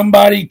have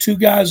 2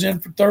 guys in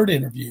for third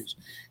interviews.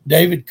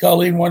 David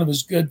Culley and one of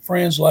his good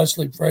friends,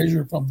 Leslie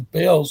Frazier from the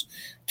Bills,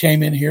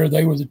 came in here.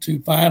 They were the 2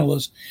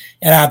 finalists.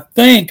 And I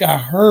think I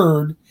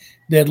heard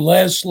that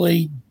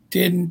Leslie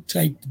didn't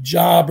take the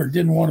job or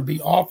didn't want to be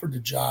offered the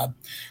job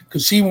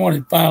because he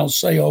wanted final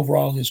say over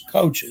all his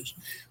coaches,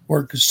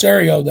 where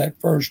Caserio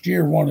that first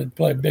year wanted to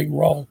play a big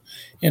role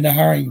in the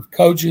hiring of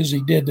coaches.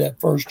 He did that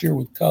first year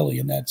with Culley,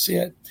 and that's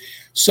it.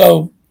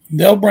 So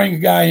they'll bring a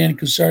guy in,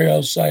 Caserio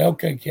will say,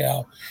 okay,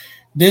 Cal,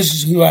 this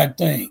is who I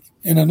think.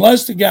 And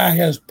unless the guy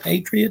has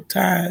Patriot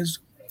ties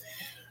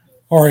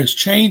or has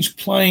changed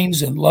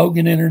planes at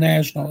Logan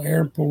International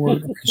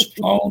Airport or has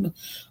flown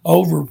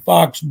over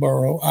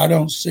Foxborough, I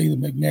don't see the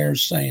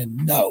McNairs saying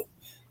no.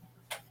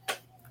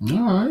 All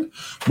right.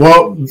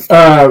 Well,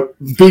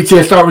 BT,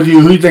 I'll start with you.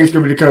 Who do you think is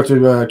going to be the coach of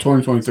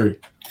 2023?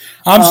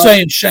 I'm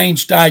saying Shane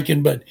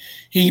Steichen, but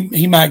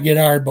he might get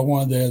hired by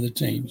one of the other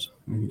teams.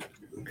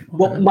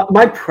 Well,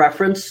 my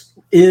preference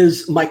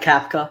is Mike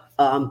Kafka.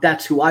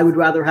 That's who I would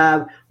rather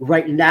have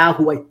right now,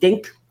 who I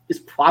think is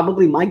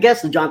probably my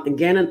guess is Jonathan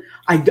Gannon.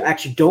 I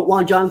actually don't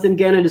want Jonathan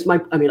Gannon as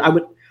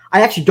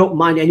I actually don't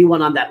mind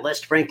anyone on that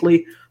list,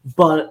 frankly,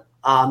 but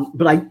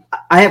I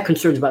have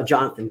concerns about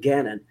Jonathan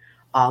Gannon.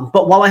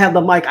 But while I have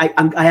the mic,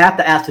 I have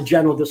to ask the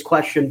general this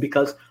question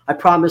because I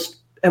promised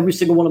every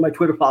single one of my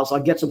Twitter followers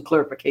I'll get some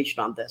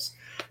clarification on this.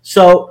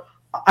 So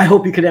I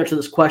hope you can answer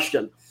this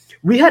question.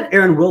 We had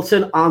Aaron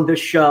Wilson on this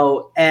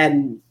show,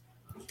 and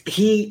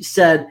he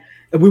said,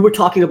 and we were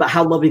talking about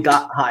how Lovie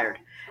got hired.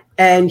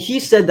 And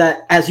he said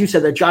that, as you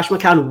said, that Josh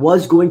McCown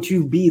was going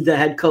to be the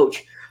head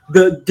coach.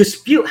 The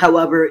dispute,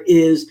 however,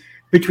 is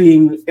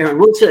between Aaron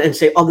Wilson and,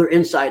 say, other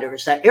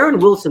insiders, that Aaron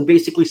Wilson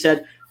basically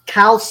said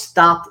Cal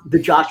stopped the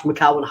Josh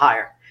McCown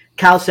hire.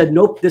 Cal said,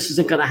 nope, this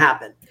isn't going to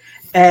happen.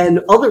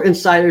 And other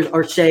insiders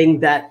are saying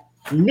that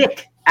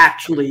Nick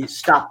actually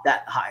stopped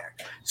that hire.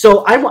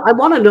 So I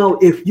want to know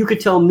if you could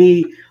tell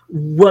me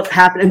what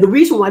happened. And the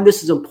reason why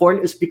this is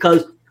important is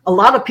because a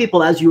lot of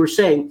people, as you were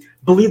saying,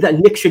 believe that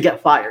Nick should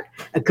get fired.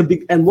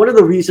 And one of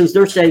the reasons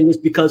they're saying is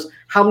because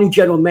how many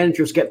general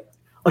managers get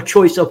a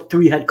choice of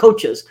 3 head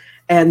coaches?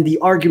 And the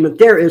argument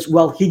there is,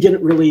 well, he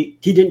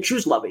didn't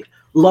choose Lovie.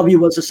 Lovie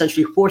was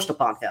essentially forced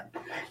upon him.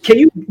 Can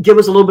you give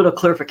us a little bit of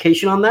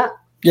clarification on that?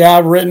 Yeah,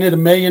 I've written it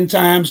 1,000,000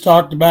 times,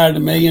 talked about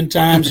it 1,000,000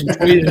 times, and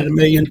tweeted it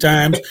 1,000,000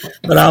 times,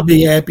 but I'll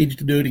be happy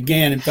to do it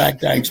again. In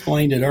fact, I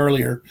explained it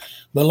earlier,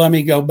 but let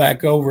me go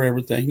back over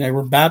everything. They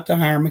were about to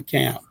hire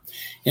McCown,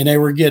 and they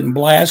were getting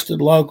blasted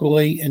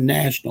locally and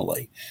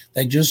nationally.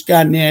 They just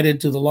got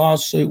added to the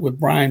lawsuit with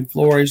Brian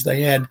Flores.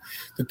 They had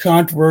the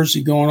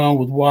controversy going on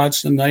with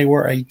Watson. They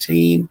were a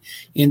team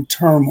in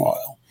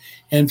turmoil.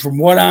 And from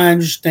what I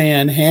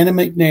understand, Hannah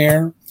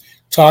McNair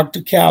talked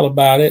to Cal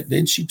about it.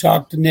 Then she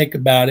talked to Nick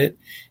about it.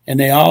 And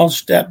they all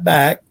stepped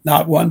back.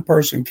 Not one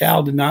person.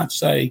 Cal did not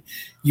say,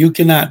 you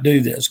cannot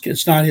do this.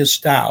 It's not his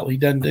style. He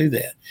doesn't do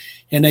that.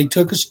 And they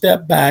took a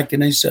step back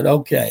and they said,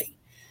 okay,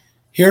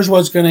 here's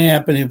what's going to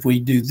happen if we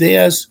do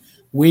this.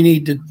 We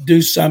need to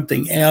do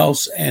something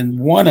else. And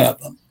one of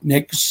them,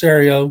 Nick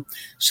Caserio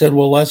said,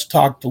 well, let's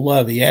talk to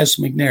Lovie.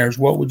 Asked McNairs,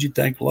 what would you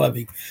think of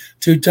Lovie?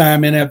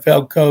 2-time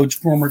NFL coach,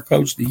 former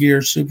coach of the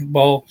year, Super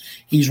Bowl.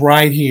 He's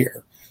right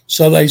here.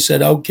 So they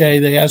said, okay.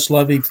 They asked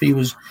Lovie if he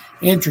was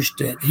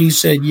interested. He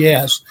said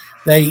yes.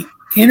 They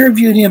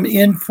interviewed him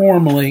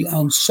informally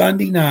on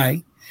Sunday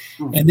night,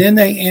 and then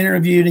they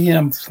interviewed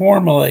him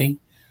formally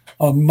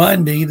on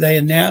Monday. They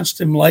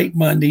announced him late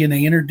Monday, and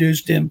they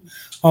introduced him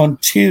on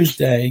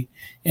Tuesday,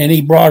 and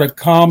he brought a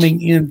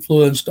calming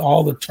influence to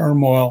all the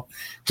turmoil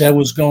that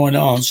was going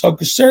on. So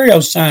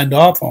Caserio signed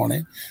off on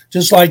it,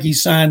 just like he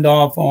signed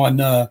off on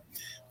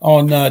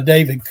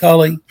David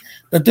Culley.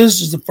 But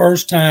this is the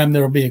first time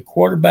there will be a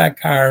quarterback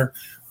hire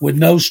with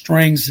no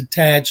strings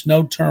attached,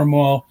 no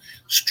turmoil,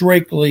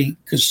 strictly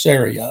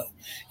Caserio.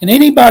 And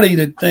anybody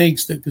that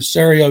thinks that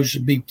Caserio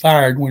should be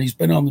fired when he's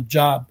been on the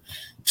job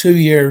 2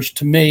 years,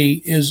 to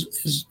me,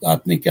 is I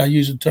think I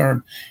use the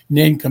term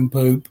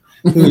nincompoop,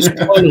 who's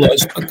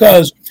clueless.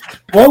 Because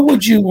what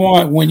would you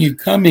want when you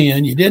come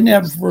in? You didn't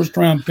have a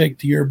first-round pick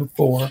the year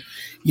before.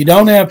 You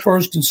don't have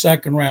first and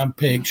second round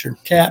picks. Your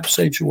cap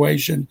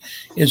situation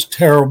is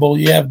terrible.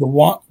 You have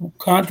the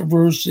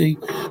controversy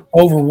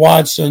over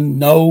Watson,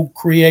 no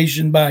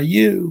creation by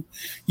you.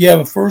 You have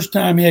a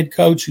first-time head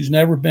coach who's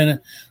never been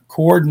a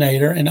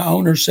coordinator, and the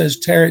owner says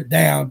tear it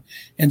down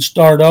and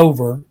start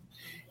over.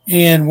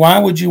 And why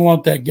would you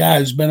want that guy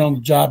who's been on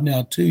the job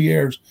now 2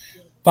 years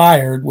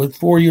fired with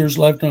 4 years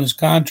left on his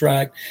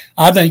contract?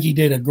 I think he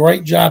did a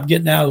great job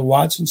getting out of the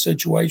Watson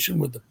situation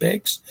with the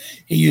picks.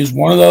 He used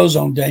one of those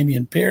on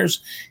Dameon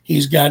Pierce.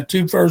 He's got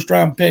 2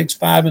 first-round picks,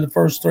 5 in the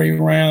first 3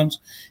 rounds.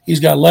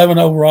 He's got 11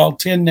 overall,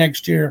 10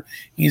 next year.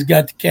 He's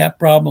got the cap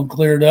problem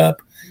cleared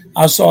up.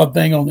 I saw a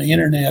thing on the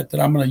internet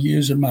that I'm going to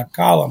use in my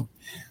column.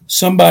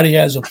 Somebody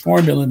has a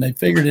formula, and they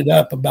figured it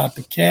up about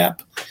the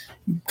cap.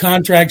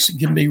 Contracts that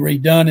can be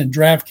redone and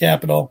draft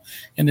capital,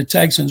 and the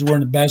Texans were in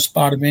the best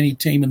spot of any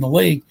team in the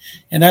league,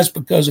 and that's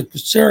because of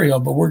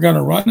Caserio. But we're going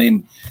to run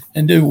him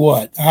and do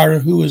what? Hire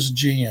who is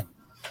GM?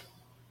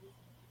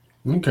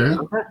 Okay.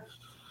 All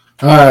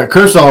right,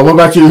 Kershaw, what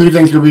about you? Who do you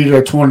think will be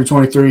the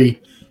 2023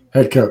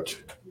 head coach?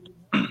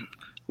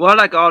 Well, I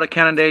like all the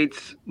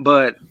candidates,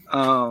 but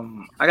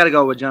I got to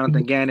go with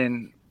Jonathan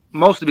Gannon,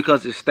 mostly because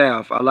of his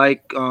staff. I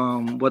like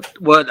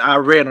what I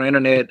read on the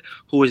internet,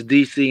 who his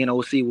DC and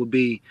OC would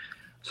be.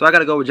 So I got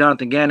to go with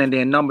Jonathan Gannon.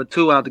 Then number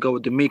 2, I have to go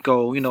with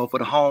DeMeco, for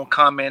the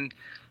homecoming.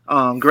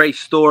 Great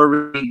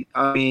story.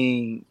 I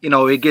mean,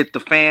 it gets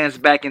the fans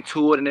back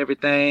into it and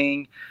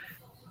everything.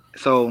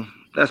 So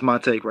that's my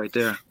take right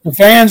there. The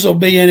fans will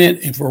be in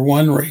it for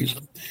one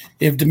reason.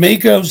 If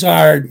DeMeco's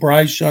hired,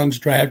 Bryce Young's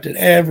drafted,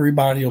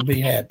 everybody will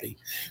be happy.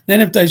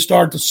 Then if they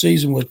start the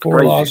season with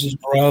 4 losses in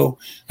a row,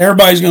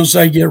 everybody's going to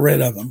say get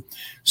rid of them.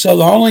 So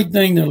the only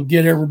thing that will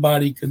get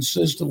everybody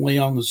consistently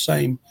on the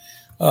same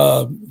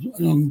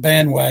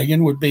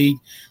bandwagon would be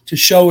to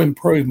show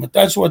improvement.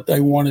 That's what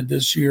they wanted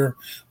this year,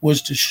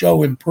 was to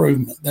show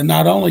improvement. And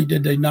not only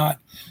did they not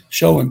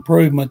show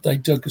improvement, they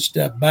took a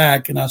step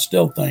back, and I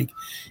still think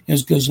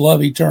it's because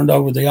Lovie turned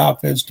over the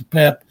offense to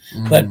Pep,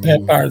 let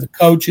Pep hire the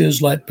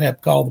coaches, let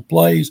Pep call the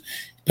plays.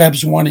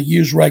 Pep's the one that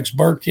used Rex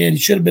Burkhead. He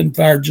should have been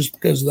fired just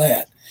because of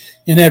that.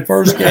 In that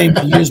first game,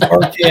 he used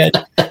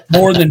Burkhead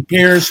more than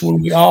Pierce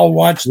when we all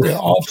watched the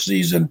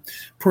offseason,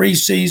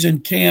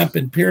 preseason camp,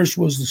 and Pierce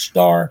was the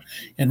star.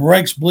 And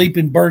Rex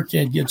bleeping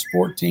Burkhead gets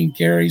 14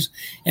 carries,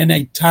 and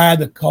they tie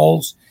the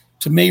Colts.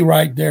 To me,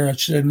 right there, I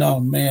should have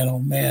known, man, oh,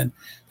 man,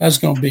 that's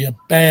going to be a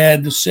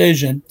bad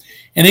decision.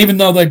 And even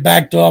though they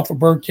backed off of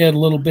Burkhead a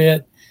little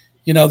bit,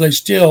 they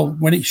still,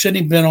 when he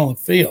shouldn't have been on the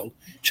field,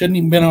 shouldn't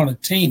even been on a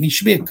team. He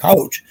should be a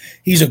coach.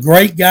 He's a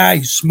great guy.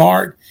 He's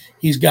smart.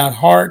 He's got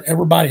heart.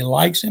 Everybody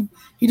likes him.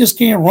 He just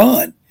can't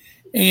run.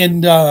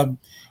 And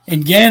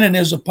Gannon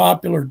is a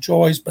popular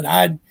choice, but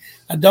I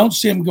don't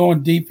see him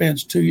going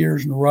defense 2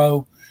 years in a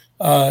row.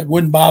 It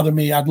wouldn't bother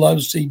me. I'd love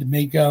to see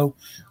DeMeco.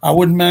 I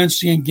wouldn't mind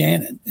seeing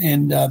Gannon.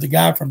 And the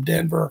guy from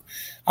Denver,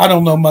 I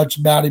don't know much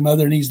about him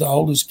other than he's the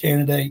oldest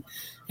candidate,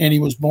 and he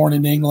was born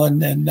in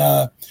England,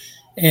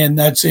 and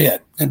that's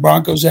it. And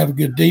Broncos have a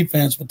good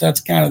defense, but that's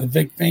kind of the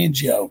Vic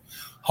Fangio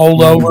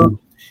holdover. Mm-hmm.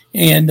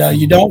 And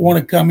you don't want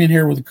to come in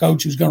here with a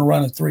coach who's going to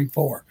run a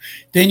 3-4.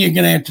 Then you're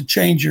going to have to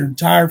change your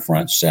entire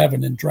front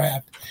 7 in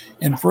draft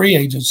and free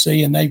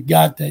agency, and they've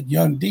got that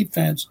young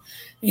defense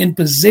in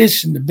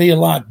position to be a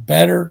lot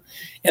better.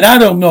 And I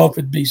don't know if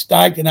it'd be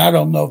Steichen. I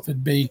don't know if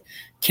it'd be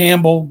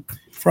Campbell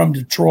from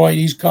Detroit.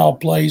 He's called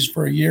plays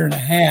for a year and a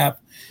half,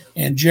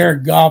 and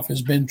Jared Goff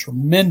has been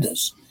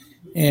tremendous.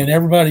 And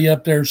everybody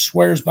up there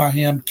swears by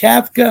him.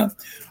 Kafka,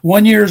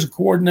 1 year as a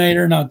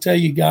coordinator, and I'll tell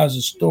you guys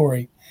a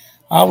story.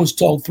 I was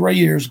told 3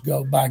 years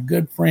ago by a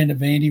good friend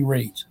of Andy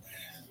Reid's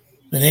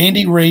that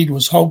Andy Reid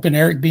was hoping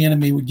Eric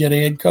Bieniemy would get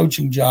a head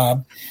coaching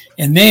job,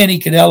 and then he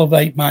could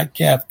elevate Mike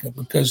Kafka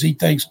because he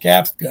thinks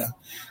Kafka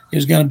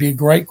is going to be a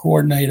great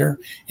coordinator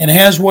and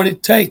has what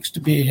it takes to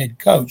be a head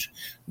coach.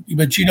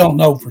 But you don't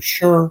know for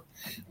sure.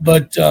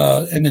 But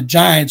in the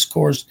Giants, of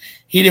course,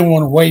 he didn't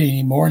want to wait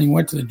anymore, and he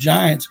went to the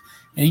Giants,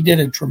 and he did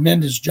a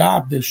tremendous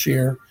job this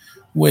year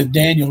with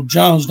Daniel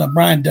Jones. Now,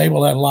 Brian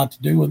Dable had a lot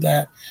to do with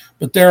that,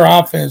 but their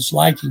offense,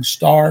 lacking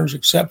stars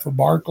except for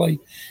Barkley,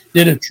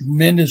 did a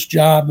tremendous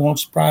job. Won't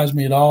surprise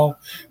me at all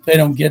if they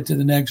don't get to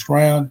the next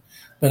round.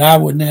 But I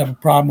wouldn't have a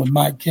problem with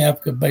Mike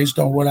Kafka based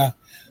on what I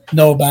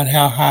know about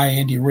how high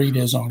Andy Reid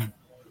is on him.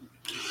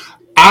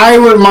 I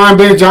wouldn't mind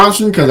Ben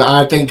Johnson because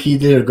I think he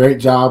did a great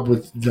job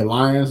with the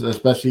Lions,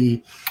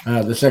 especially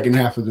the second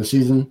half of the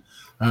season.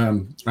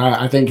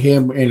 I think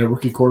him and a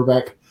rookie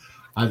quarterback,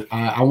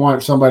 I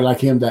want somebody like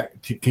him that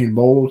can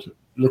mold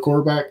the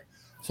quarterback.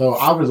 So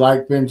I would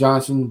like Ben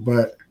Johnson,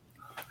 but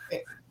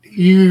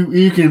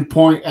you can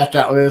point at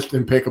that list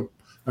and pick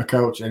a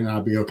coach, and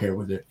I'll be okay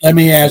with it. Let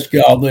me ask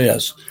you all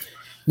this.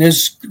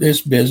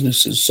 This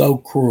business is so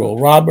cruel.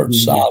 Robert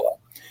Saleh,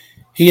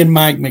 he and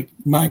Mike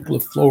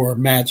LaFleur,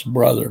 Matt's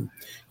brother,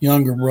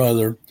 younger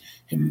brother,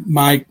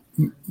 Mike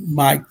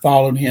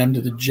followed him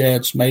to the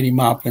Jets, made him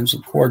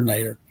offensive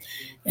coordinator.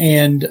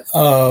 And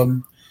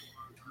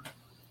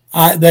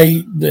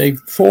they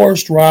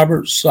forced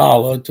Robert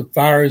Saleh to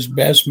fire his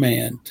best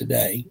man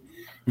today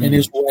in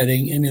his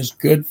wedding and his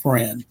good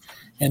friend.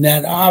 And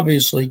that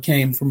obviously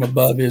came from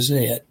above his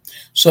head.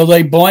 So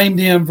they blamed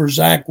him for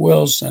Zach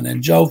Wilson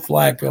and Joe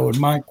Flacco and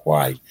Mike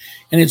White.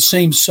 And it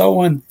seems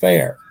so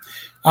unfair.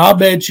 I'll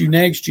bet you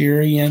next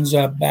year he ends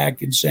up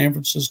back in San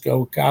Francisco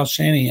with Kyle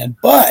Shanahan.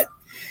 But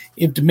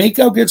if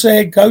D'Amico gets a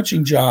head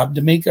coaching job,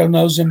 D'Amico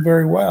knows him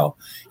very well.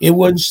 It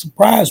wouldn't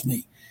surprise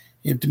me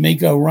if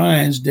D'Amico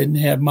Ryans didn't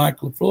have Mike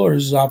LaFleur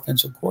as his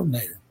offensive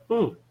coordinator.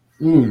 I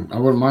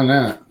wouldn't mind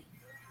that.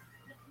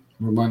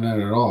 Wouldn't mind that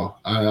at all.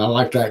 I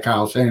like that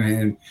Kyle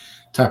Shanahan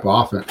type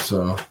of offense,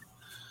 so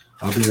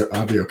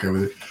I'll be okay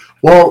with it.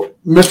 Well,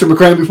 Mr.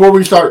 McCrane, before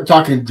we start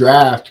talking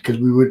draft, because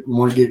we would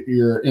want to get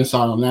your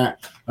insight on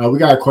that, we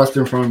got a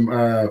question from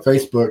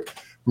Facebook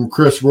from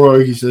Chris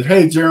Roy. He said,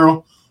 "Hey,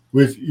 General,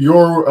 with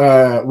your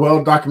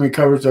well-documented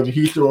coverage of the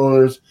Houston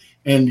Oilers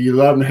and the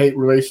love and hate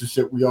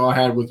relationship we all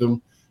had with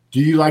them,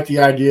 do you like the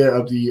idea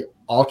of the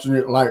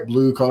alternate light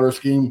blue color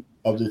scheme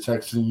of the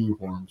Texan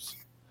uniforms?"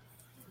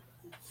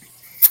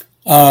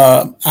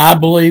 I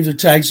believe the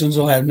Texans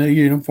will have new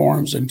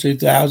uniforms in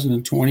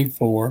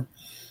 2024.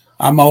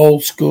 I'm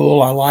old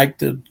school. I like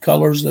the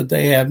colors that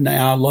they have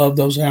now. I love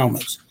those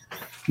helmets.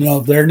 You know,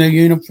 if their new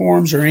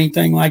uniforms or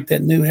anything like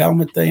that new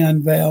helmet they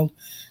unveiled,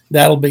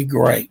 that'll be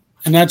great.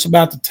 And that's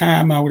about the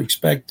time I would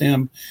expect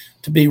them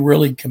to be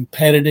really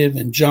competitive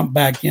and jump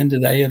back into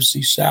the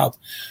AFC South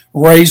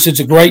race. It's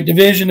a great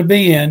division to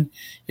be in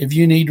if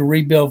you need to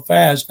rebuild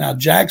fast. Now,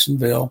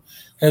 Jacksonville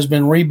has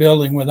been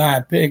rebuilding with high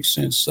picks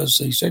since,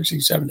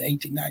 67,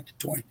 18, 19,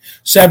 20,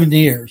 7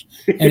 years,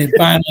 and it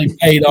finally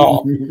paid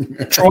off.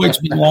 Detroit's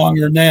been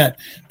longer than that.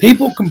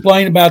 People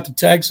complain about the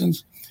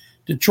Texans.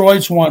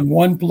 Detroit's won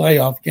one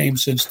playoff game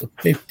since the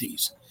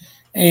 50s,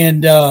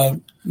 and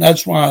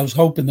that's why I was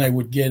hoping they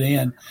would get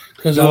in.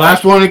 Because the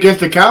last one against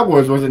the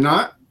Cowboys, was it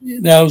not?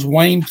 That was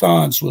Wayne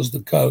Fontes was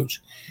the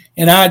coach.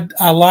 And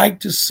I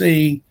like to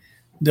see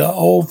the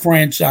old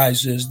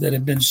franchises that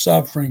have been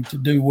suffering to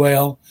do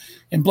well.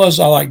 And plus,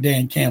 I like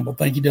Dan Campbell. I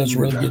think he does a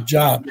really good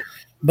job.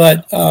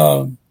 But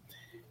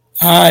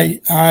I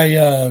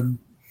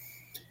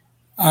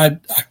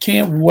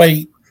can't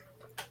wait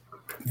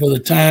for the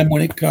time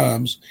when it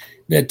comes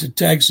that the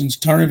Texans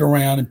turn it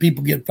around and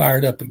people get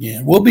fired up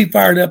again. We'll be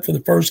fired up for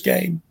the first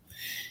game.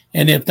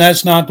 And if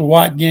that's not the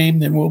Watt game,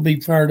 then we'll be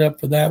fired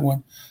up for that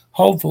one.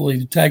 Hopefully,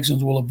 the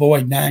Texans will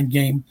avoid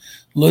 9-game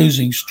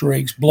losing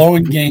streaks,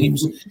 blowing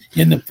games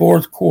in the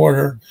fourth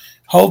quarter.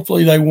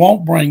 Hopefully, they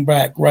won't bring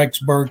back Rex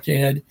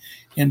Burkhead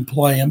and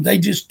play him. They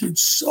just did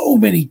so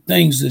many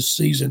things this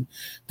season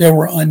that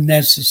were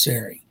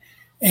unnecessary.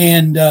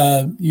 And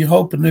you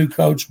hope a new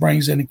coach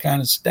brings in a kind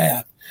of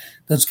staff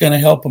that's going to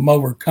help them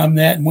overcome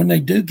that. And when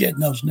they do get in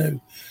those new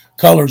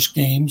color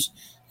schemes,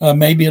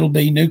 maybe it'll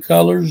be new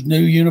colors,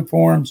 new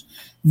uniforms,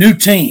 new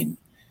team.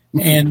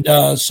 And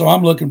so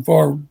I'm looking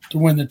forward to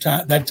when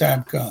that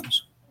time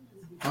comes.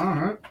 All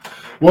right.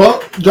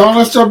 Well, John,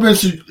 let's jump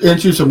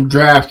into some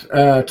draft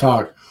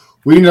talk.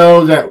 We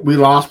know that we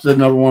lost the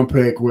number one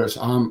pick, which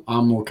I'm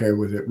okay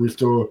with it. We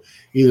still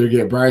either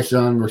get Bryce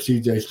Young or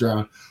C.J.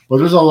 Stroud. But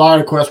there's a lot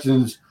of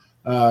questions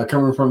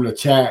coming from the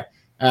chat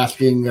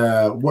asking,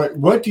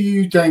 what do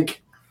you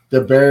think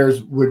the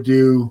Bears would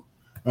do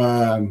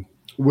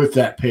with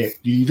that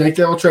pick? Do you think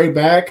they'll trade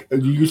back?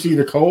 Do you see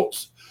the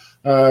Colts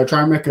try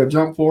and make a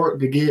jump for it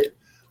to get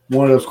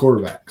one of those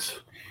quarterbacks?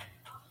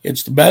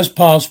 It's the best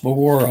possible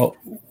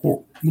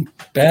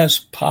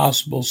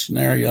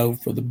scenario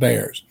for the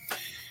Bears.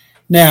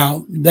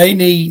 Now,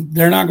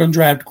 they're not going to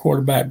draft a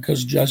quarterback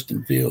because of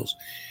Justin Fields.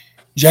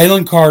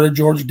 Jalen Carter,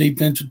 Georgia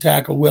defensive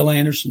tackle, Will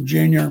Anderson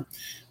Jr.,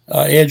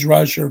 edge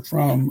rusher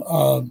from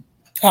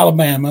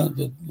Alabama,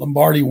 the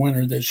Lombardi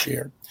winner this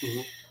year.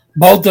 Mm-hmm.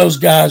 Both those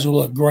guys will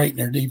look great in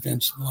their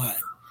defensive line.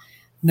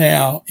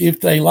 Now, if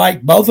they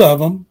like both of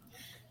them,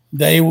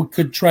 they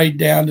could trade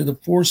down to the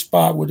 4th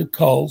spot with the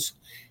Colts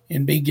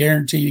and be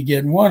guaranteed to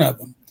get one of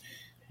them.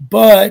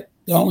 But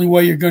the only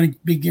way you're going to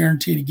be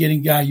guaranteed to getting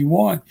a guy you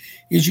want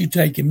is you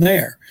take him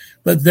there.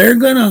 But they're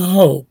going to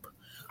hope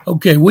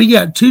Okay, we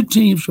got two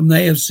teams from the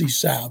AFC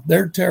South.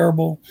 They're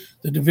terrible.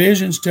 The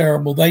division's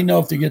terrible. They know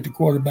if they get the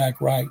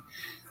quarterback right,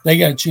 they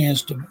got a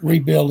chance to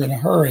rebuild in a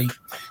hurry.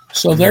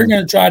 So they're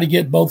going to try to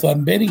get both of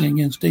them bidding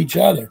against each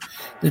other.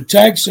 The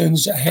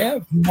Texans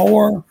have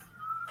more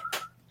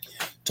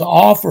to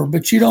offer,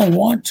 but you don't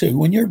want to.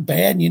 When you're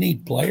bad and you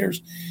need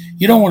players,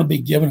 you don't want to be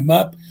giving them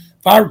up.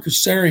 If I were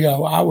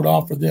Caserio, I would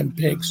offer them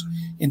picks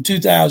in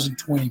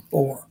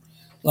 2024.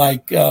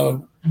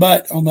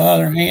 But on the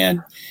other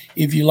hand,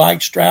 if you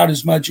like Stroud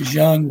as much as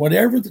Young,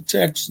 whatever the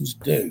Texans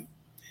do,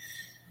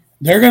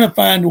 they're going to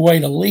find a way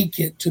to leak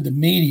it to the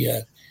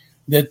media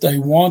that they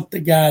want the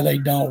guy they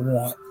don't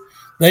want.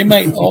 They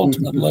may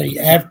ultimately,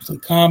 after the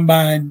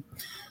combine,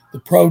 the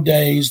pro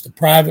days, the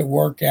private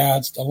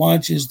workouts, the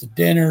lunches, the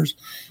dinners,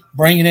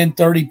 bringing in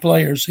 30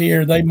 players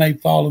here, they may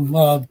fall in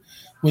love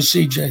with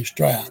C.J.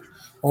 Stroud,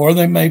 or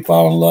they may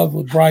fall in love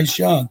with Bryce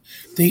Young.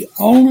 The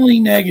only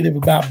negative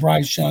about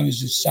Bryce Young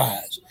is his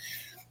size.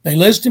 They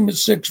list him at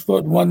 6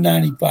 foot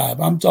 195.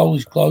 I'm told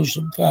he's close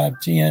to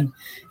 5'10".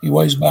 He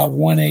weighs about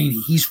 180.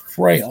 He's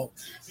frail.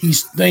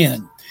 He's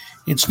thin.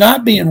 It's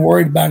not being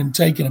worried about him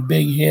taking a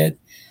big hit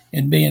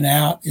and being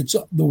out. It's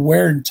the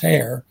wear and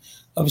tear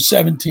of a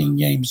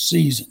 17-game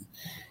season.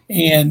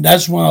 And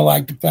that's why I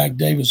like the fact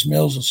Davis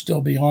Mills will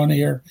still be on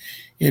here.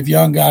 If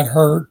Young got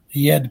hurt,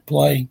 he had to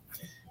play.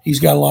 He's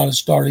got a lot of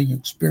starting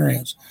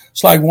experience.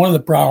 It's like one of the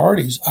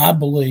priorities, I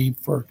believe,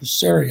 for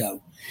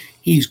Caserio.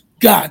 He's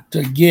got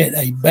to get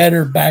a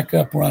better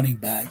backup running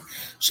back.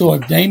 So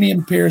if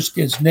Damian Pierce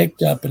gets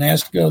nicked up and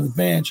has to go to the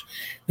bench,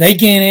 they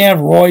can't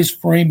have Royce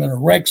Freeman or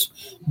Rex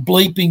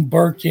bleeping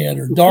Burkhead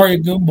or Daria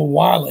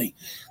Gumba-Wiley.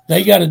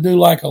 They got to do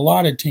like a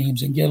lot of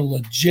teams and get a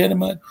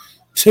legitimate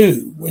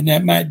 2. And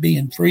that might be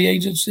in free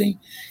agency.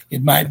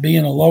 It might be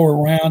in a lower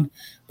round,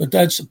 but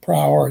that's a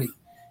priority.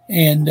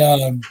 And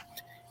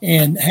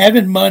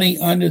having money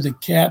under the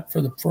cap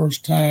for the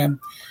first time,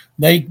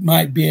 they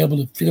might be able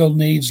to fill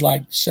needs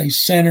like, say,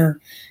 center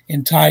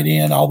and tight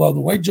end. Although the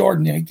way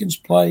Jordan Akins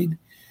played,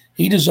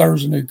 he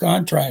deserves a new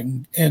contract.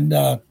 And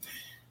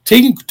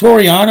Tegan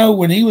Toriano,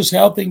 when he was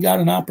healthy and got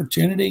an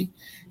opportunity,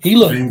 he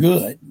looked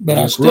good. But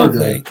I still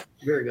think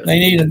they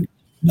need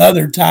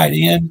another tight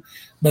end.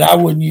 But I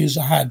wouldn't use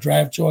a high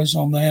draft choice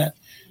on that.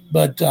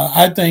 But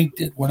I think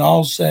that when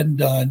all's said and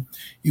done,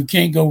 you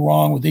can't go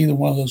wrong with either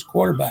one of those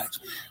quarterbacks.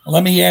 Now,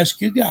 let me ask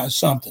you guys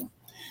something.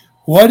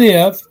 What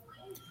if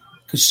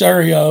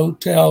Caserio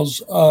tells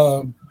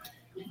the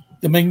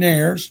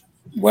McNairs,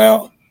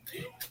 well,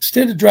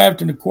 instead of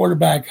drafting a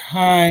quarterback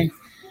high,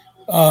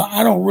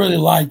 I don't really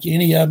like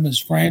any of them as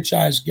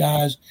franchise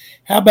guys.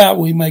 How about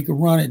we make a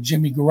run at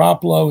Jimmy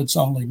Garoppolo? It's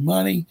only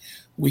money.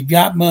 We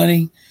got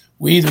money.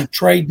 We either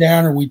trade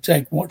down or we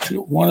take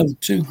one of the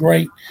 2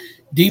 great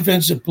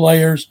defensive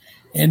players.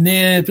 And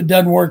then if it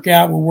doesn't work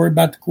out, we'll worry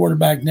about the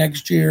quarterback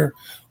next year.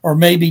 Or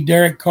maybe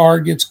Derek Carr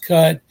gets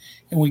cut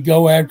and we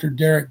go after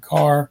Derek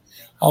Carr.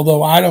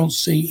 Although I don't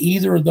see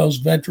either of those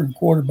veteran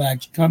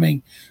quarterbacks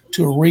coming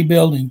to a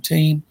rebuilding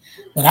team.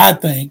 But I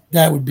think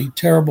that would be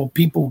terrible.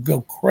 People would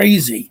go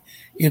crazy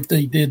if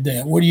they did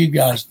that. What do you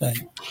guys think?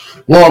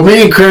 Well,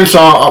 me and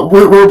Crenshaw,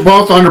 we're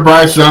both on the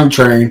Bryce Young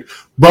train,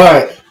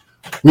 but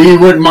we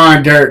wouldn't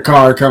mind Derek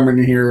Carr coming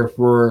in here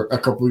for a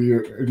couple of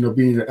years,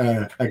 being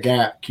a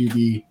gap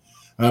QB.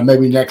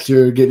 Maybe next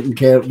year getting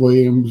Caleb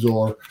Williams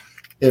or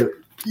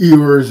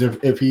Ewers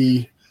if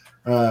he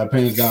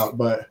pans out.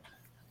 But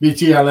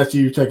BT, I'll let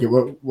you take it.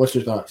 What's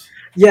your thoughts?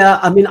 Yeah,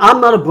 I mean, I'm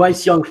not a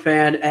Bryce Young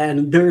fan,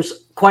 and there's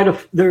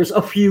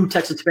a few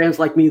Texans fans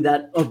like me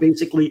that are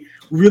basically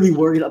really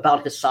worried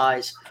about his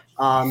size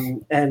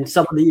and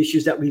some of the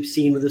issues that we've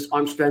seen with his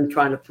arm strength,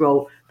 trying to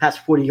throw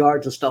past 40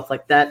 yards and stuff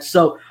like that.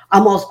 So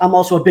I'm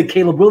also a big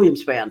Caleb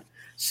Williams fan.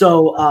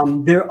 So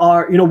there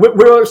are,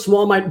 we're a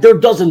small mind. There are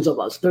dozens of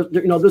us.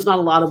 There's not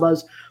a lot of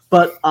us,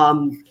 but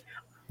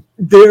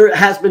there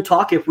has been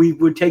talk if we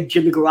would take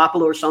Jimmy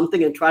Garoppolo or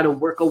something and try to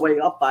work our way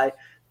up by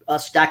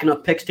stacking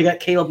up picks to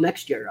get Caleb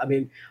next year. I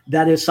mean,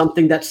 that is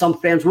something that some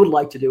fans would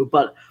like to do,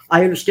 but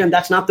I understand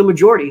that's not the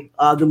majority.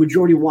 The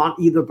majority want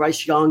either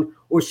Bryce Young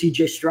or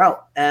C.J. Stroud,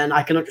 and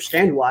I can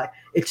understand why.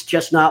 It's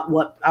just not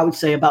what I would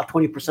say about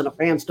 20% of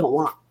fans don't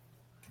want.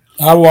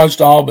 I watched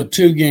all but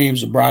 2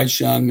 games of Bryce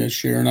Young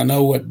this year, and I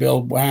know what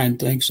Bill Bryan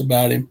thinks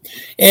about him.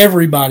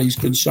 Everybody's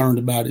concerned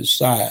about his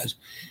size,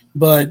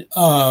 but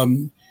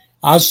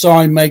I saw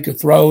him make a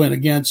throw in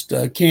against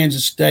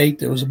Kansas State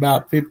that was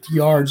about 50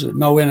 yards that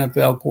no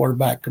NFL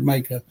quarterback could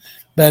make a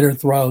better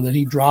throw, that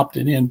he dropped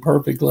it in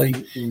perfectly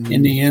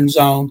in the end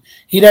zone.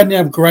 He doesn't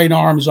have great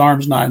arms.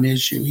 Arms not an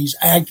issue. He's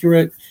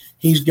accurate.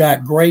 He's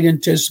got great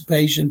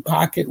anticipation,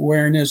 pocket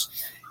awareness.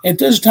 At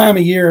this time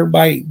of year,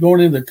 everybody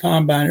going into the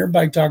combine,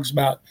 everybody talks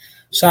about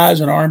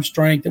size and arm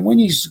strength. And when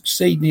you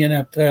succeed in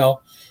the NFL,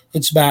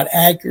 it's about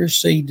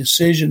accuracy,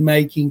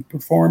 decision-making,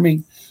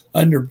 performing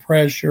under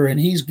pressure, and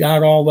he's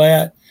got all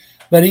that.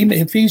 But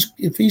if he's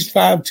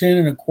 5'10"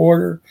 and a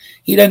quarter,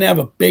 he doesn't have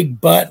a big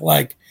butt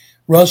like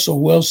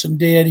Russell Wilson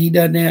did. He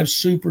doesn't have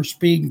super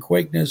speed and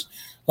quickness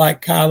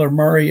like Kyler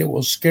Murray. It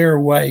will scare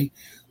away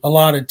a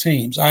lot of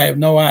teams. I have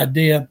no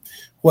idea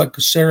what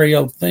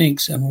Caserio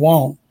thinks and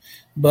won't,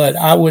 but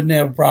I wouldn't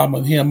have a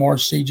problem with him or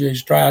C.J.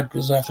 Stroud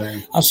because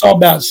I saw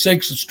about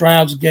 6 of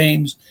Stroud's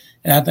games,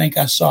 and I think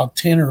I saw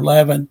 10 or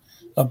 11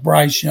 of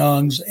Bryce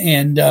Young's.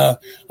 And a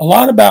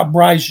lot about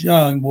Bryce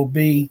Young will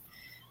be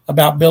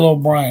about Bill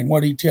O'Brien,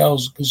 what he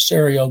tells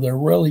Caserio. They're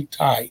really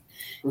tight.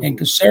 And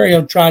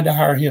Caserio tried to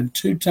hire him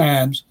 2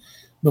 times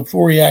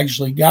before he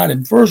actually got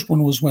him. First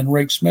one was when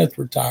Rick Smith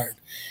retired.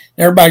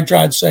 Everybody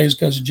tried to say it's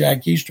because of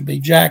Jack Easterby.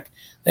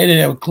 They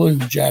didn't have a clue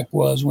who Jack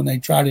was when they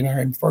tried to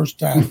hire him the first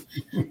time.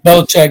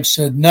 Belichick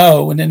said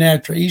no, and then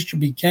after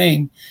Easterby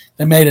came,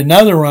 they made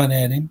another run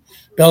at him.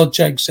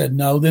 Belichick said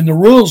no. Then the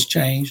rules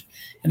changed,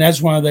 and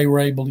that's why they were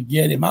able to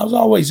get him. I was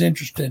always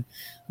interested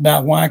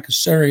about why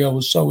Caserio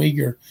was so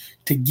eager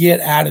to get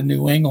out of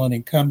New England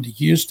and come to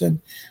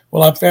Houston.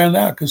 Well, I found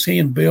out because he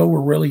and Bill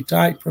were really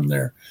tight from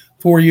their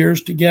 4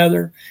 years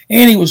together,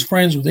 and he was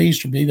friends with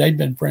Easterby. They'd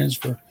been friends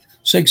for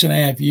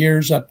 6.5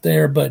 years up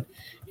there, but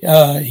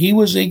he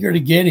was eager to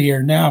get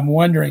here. Now I'm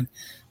wondering,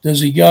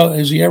 does he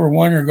ever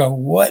wonder,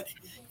 what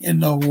in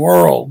the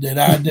world did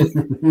I do?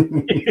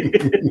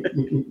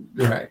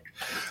 Right.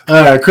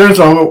 Chris,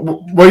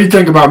 what do you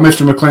think about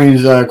Mr.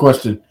 McClain's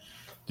question?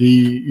 Do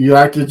you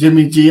like the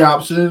Jimmy G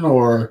option,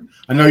 or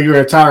I know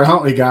you're a Tyler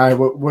Huntley guy.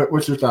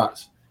 What's your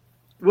thoughts?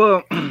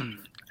 Well,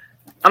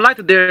 I like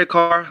the Derek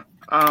Carr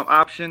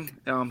option.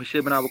 He should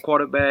have been our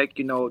quarterback,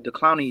 the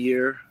Clowney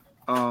year.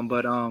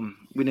 But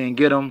we didn't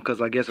get him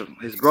because I guess of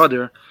his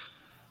brother.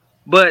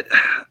 But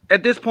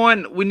at this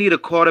point, we need a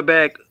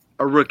quarterback,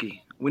 a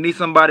rookie. We need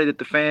somebody that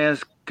the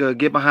fans could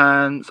get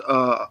behind,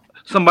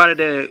 somebody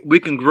that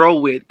we can grow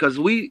with, because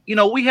we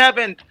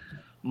haven't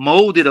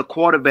molded a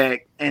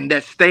quarterback and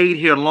that stayed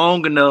here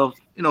long enough,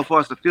 for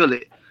us to feel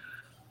it.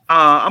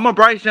 I'm a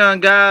Bryce Young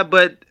guy,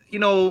 but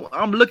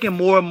I'm looking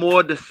more and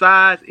more. The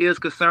size is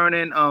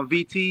concerning.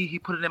 VT, he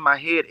put it in my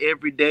head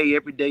every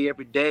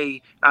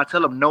day. I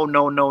tell him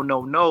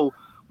no.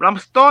 But I'm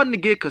starting to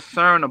get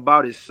concerned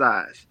about his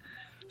size.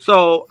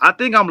 So I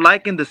think I'm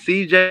liking the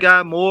CJ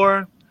guy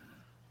more,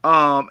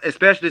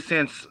 especially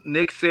since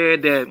Nick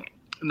said that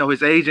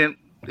his agent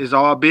is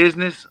all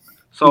business.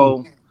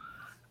 So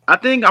I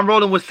think I'm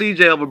rolling with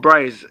CJ over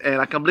Bryce, and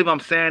I can't believe I'm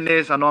saying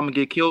this. I know I'm gonna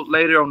get killed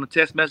later on the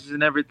text message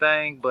and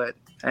everything, but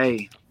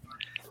hey.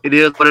 It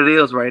is what it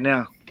is right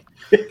now.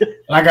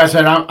 Like I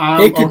said,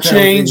 it could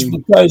change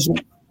because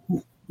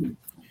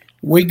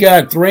we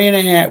got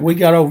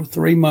over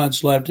 3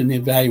 months left in the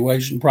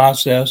evaluation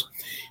process.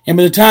 And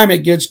by the time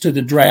it gets to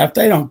the draft,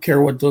 they don't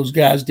care what those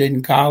guys did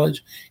in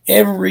college.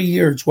 Every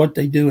year, it's what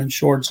they do in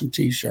shorts and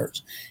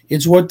T-shirts.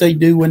 It's what they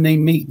do when they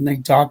meet and they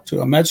talk to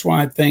them. That's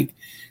why I think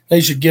they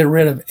should get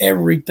rid of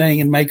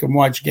everything and make them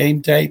watch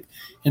game tape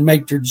and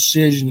make their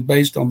decisions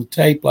based on the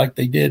tape like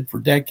they did for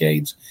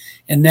decades.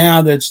 And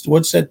now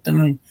what's that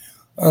thing?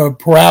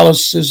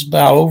 Paralysis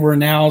by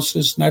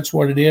overanalysis, and that's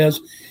what it is.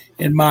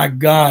 And my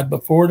God,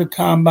 before the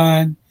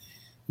combine,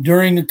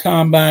 during the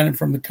combine, and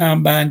from the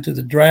combine to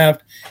the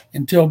draft,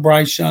 until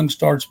Bryce Young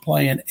starts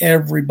playing,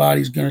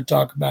 everybody's going to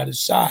talk about his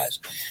size.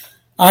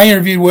 I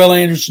interviewed Will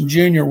Anderson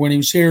Jr. when he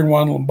was here in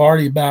Juan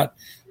Lombardi about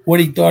what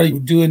he thought he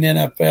would do in the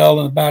NFL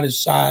and about his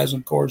size.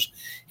 Of course,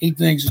 he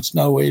thinks it's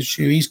no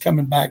issue. He's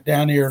coming back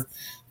down here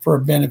for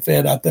a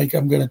benefit. I think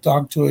I'm going to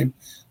talk to him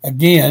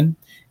again.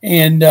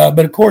 And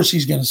but, of course,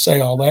 he's going to say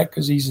all that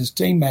because he's his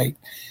teammate.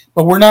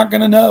 But we're not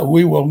going to know.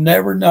 We will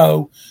never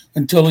know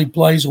until he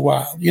plays a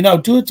while.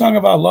 Tua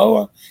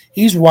Tagovailoa,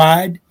 he's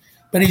wide,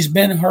 but he's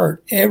been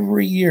hurt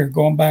every year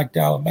going back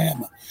to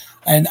Alabama.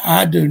 And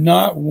I do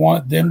not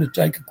want them to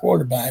take a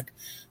quarterback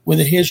with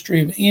a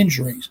history of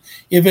injuries.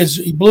 If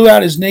he blew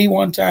out his knee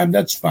one time,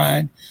 that's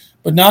fine,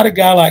 but not a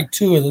guy like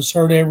Tua that's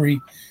hurt every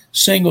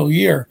single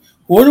year.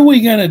 What are we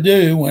going to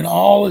do when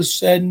all is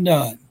said and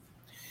done?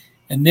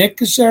 And Nick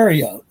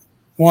Caserio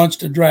wants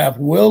to draft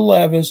Will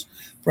Levis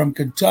from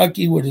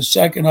Kentucky with his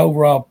 2nd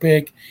overall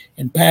pick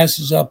and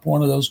passes up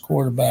one of those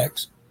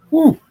quarterbacks.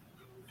 Woo.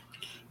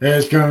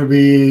 It's going to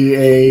be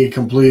a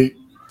complete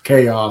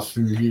chaos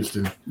in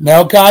Houston.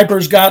 Mel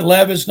Kiper's got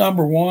Levis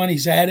number 1.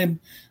 He's had him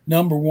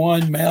number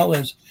 1. Mel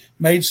has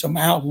made some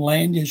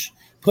outlandish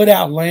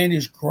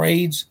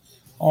grades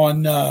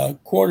on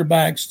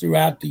quarterbacks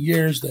throughout the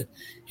years that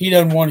he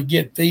doesn't want to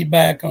get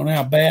feedback on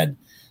how bad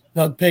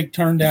the pick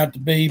turned out to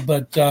be,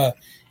 but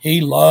he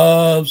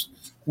loves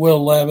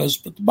Will Levis.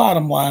 But the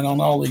bottom line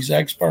on all these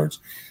experts,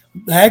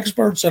 the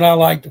experts that I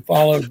like to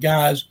follow are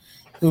guys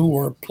who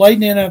were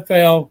played in the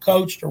NFL,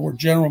 coached, or were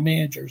general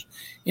managers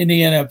in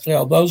the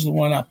NFL. Those are the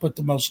ones I put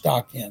the most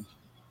stock in.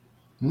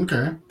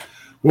 Okay.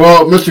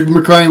 Well, Mr.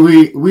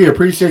 McClain, we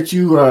appreciate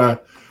you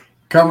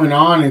coming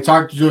on and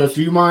talking to us.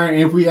 Do you mind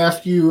if we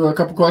ask you a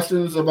couple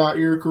questions about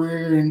your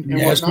career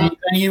and ask whatnot?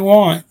 Anything you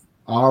want.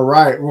 All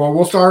right. Well,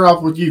 we'll start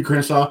off with you,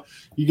 Crenshaw.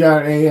 You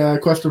got a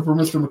question for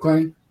Mr.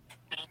 McClain?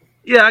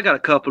 Yeah, I got a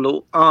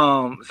couple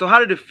of. So how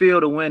did it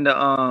feel to win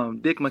the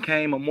Dick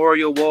McCain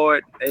Memorial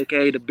Award,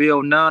 aka the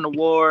Bill Nunn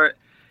Award?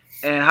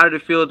 And how did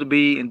it feel to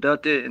be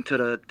inducted into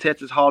the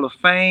Texas Hall of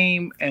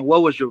Fame? And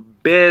what was your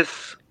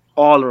best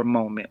Oiler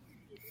moment?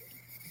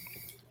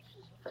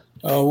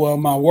 Oh, well,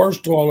 my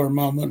worst Oiler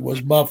moment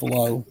was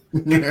Buffalo.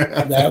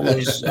 That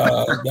was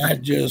that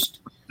just,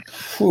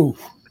 whew,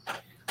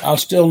 I'll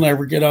still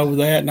never get over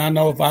that. And I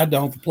know if I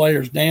don't, the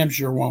players damn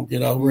sure won't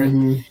get over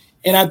it.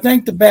 And I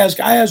think the best,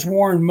 I asked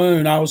Warren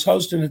Moon, I was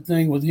hosting a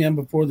thing with him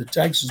before the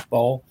Texas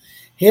Bowl.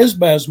 His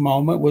best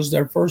moment was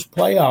their first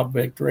playoff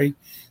victory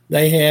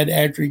they had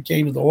after he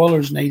came to the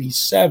Oilers in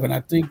 87.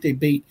 I think they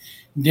beat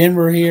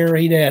Denver here.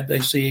 They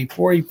say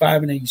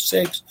 45 and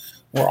 86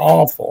 were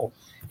awful.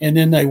 And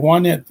then they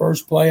won that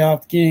first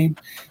playoff game.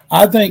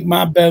 I think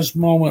my best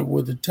moment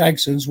with the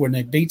Texans when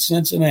they beat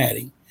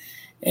Cincinnati.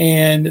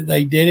 And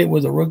they did it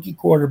with a rookie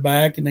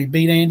quarterback, and they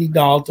beat Andy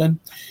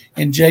Dalton.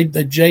 And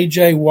the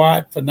J.J.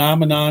 Watt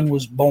phenomenon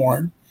was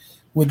born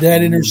with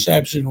that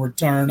interception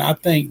return. I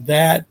think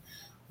that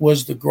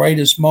was the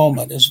greatest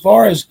moment. As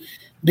far as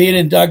being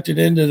inducted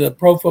into the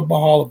Pro Football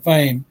Hall of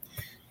Fame,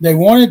 they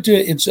wanted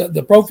to,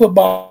 the Pro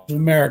Football of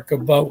America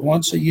vote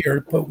once a year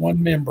to put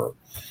one member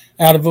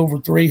out of over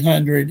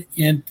 300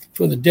 in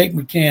for the Dick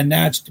McCann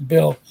Knights to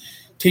Bill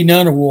T.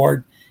 Nunn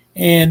Award.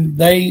 And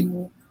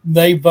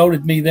they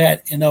voted me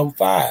that in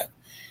 2005.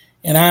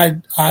 And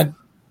I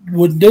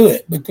wouldn't do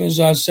it because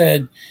I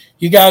said,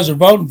 you guys are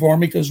voting for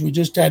me because we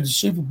just had the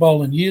Super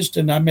Bowl in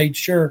Houston. I made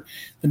sure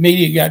the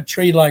media got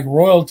treated like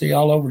royalty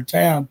all over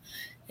town.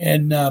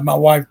 And my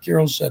wife,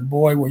 Carol, said,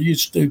 boy, were you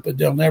stupid.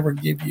 They'll never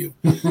give you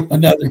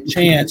another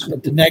chance.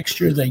 But the next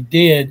year they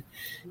did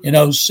in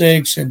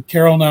 2006. And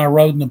Carol and I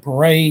rode in the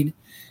parade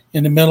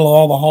in the middle of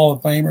all the Hall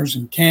of Famers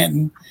in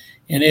Canton.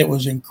 And it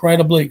was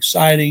incredibly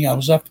exciting. I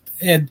was up at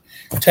the head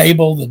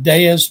table, the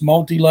dais,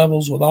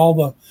 multi-levels with all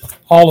the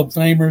Hall of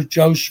Famers,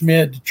 Joe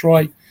Schmidt,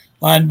 Detroit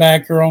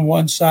linebacker on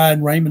one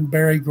side, Raymond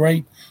Berry,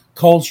 great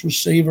Colts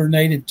receiver,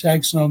 native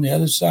Texan on the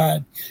other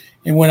side.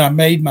 And when I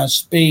made my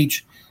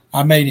speech,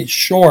 I made it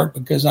short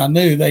because I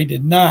knew they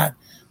did not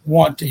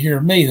want to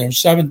hear me. There were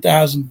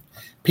 7,000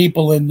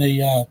 people in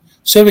the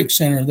Civic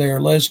Center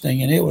there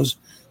listening, and it was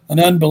an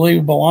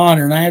unbelievable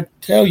honor. And I have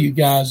to tell you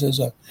guys, as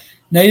a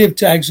native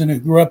Texan who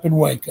grew up in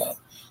Waco,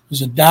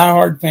 was a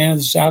diehard fan of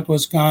the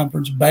Southwest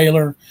Conference,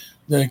 Baylor,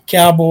 the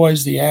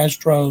Cowboys, the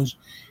Astros,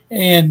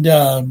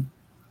 and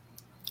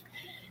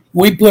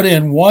we put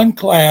in one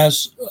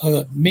class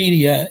of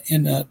media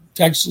in the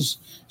Texas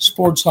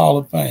Sports Hall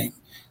of Fame.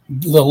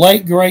 The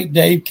late, great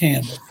Dave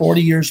Campbell,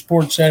 40-year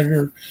sports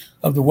editor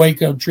of the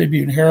Waco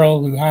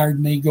Tribune-Herald, who hired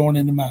me going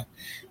into my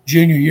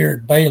junior year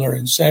at Baylor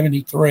in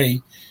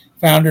 73,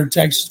 founder of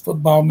Texas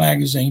Football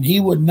Magazine. He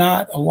would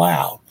not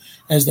allow,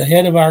 as the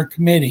head of our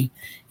committee,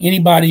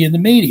 anybody in the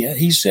media.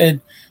 He said,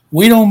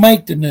 we don't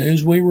make the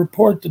news, we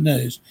report the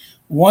news.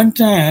 One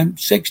time,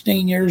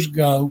 16 years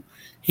ago,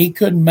 he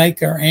couldn't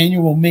make our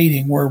annual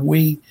meeting where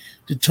we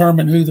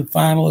determine who the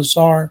finalists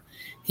are.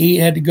 He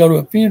had to go to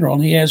a funeral,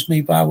 and he asked me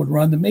if I would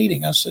run the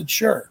meeting. I said,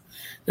 sure.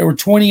 There were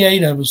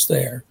 28 of us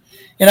there.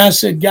 And I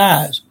said,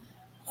 guys,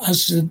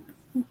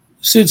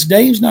 since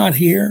Dave's not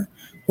here,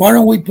 why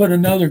don't we put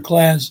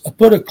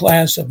a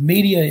class of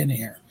media in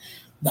here?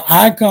 The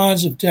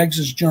icons of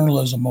Texas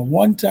journalism, a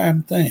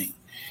one-time thing.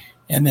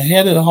 And the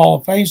head of the Hall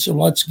of Fame said,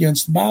 well, that's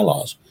against the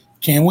bylaws.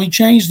 Can we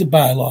change the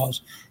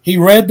bylaws? He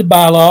read the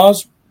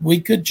bylaws. We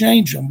could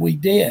change them. We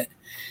did.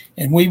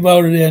 And we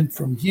voted in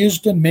from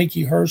Houston,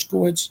 Mickey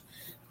Herskowitz,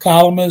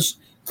 columnist,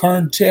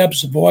 Kern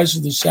Tips, the voice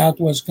of the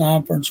Southwest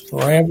Conference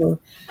forever.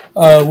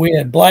 We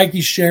had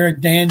Blackie Sherrick,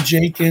 Dan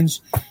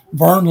Jenkins,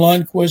 Vern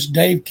Lundquist,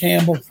 Dave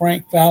Campbell,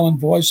 Frank Fallon,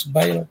 voice of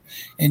Baylor,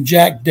 and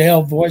Jack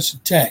Dale, voice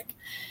of Tech.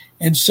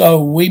 And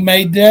so we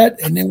made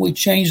that, and then we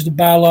changed the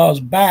bylaws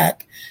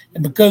back.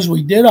 And because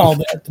we did all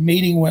that, the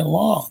meeting went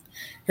long.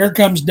 Here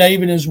comes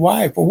Dave and his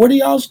wife. Well, what are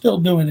y'all still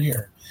doing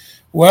here?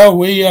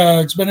 Well,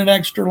 it's been an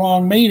extra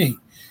long meeting.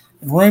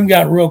 The room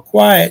got real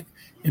quiet,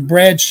 and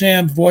Brad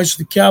Shams, voice of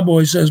the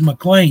Cowboys, says,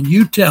 McLean,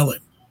 you tell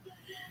him.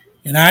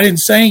 And I didn't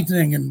say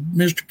anything, and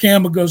Mr.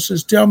 Campbell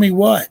says, tell me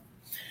what?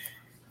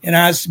 And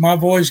my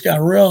voice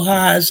got real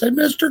high. I said,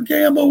 Mr.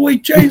 Campbell, we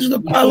changed the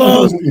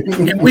bylaws,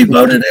 and we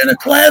voted in a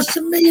class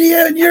of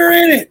media, and you're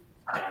in it.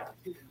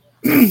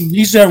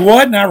 He said,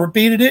 what? And I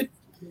repeated it.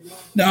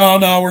 No,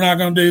 we're not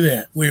going to do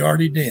that. We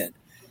already did.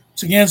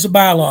 It's against the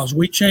bylaws.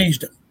 We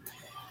changed them.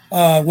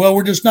 Well,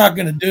 we're just not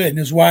going to do it. And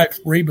his wife,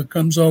 Reba,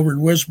 comes over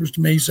and whispers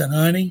to me, he said,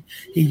 honey,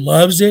 he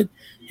loves it.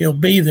 He'll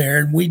be there.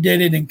 And we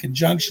did it in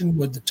conjunction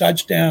with the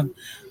Touchdown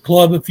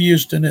Club of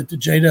Houston at the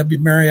JW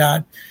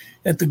Marriott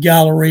at the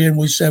Galleria. And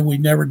we said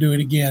we'd never do it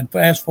again.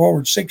 Fast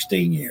forward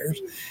 16 years,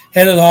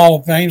 head of the Hall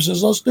of Fame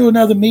says, let's do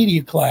another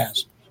media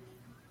class.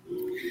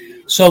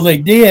 So they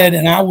did.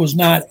 And I was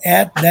not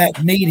at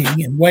that meeting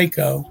in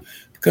Waco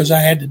because I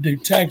had to do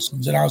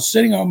Texans. And I was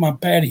sitting on my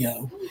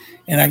patio,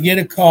 and I get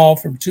a call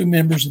from two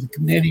members of the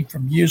committee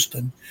from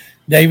Houston,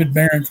 David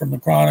Barron from the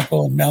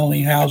Chronicle and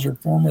Melanie Hauser,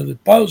 former of the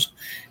Post.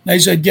 And they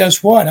said,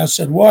 guess what? I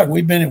said, what?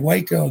 We've been at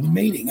Waco, the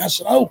meeting. I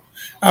said, oh,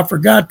 I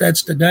forgot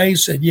that's today. He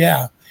said,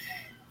 yeah.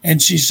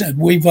 And she said,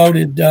 we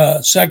voted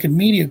second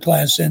media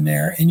class in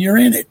there, and you're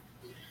in it.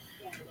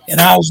 And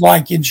I was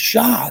like in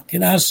shock.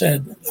 And I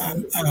said,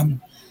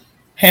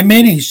 How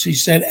many? She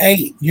said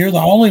 8. You're the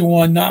only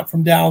one not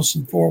from Dallas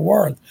and Fort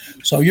Worth.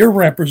 So you're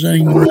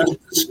representing the rest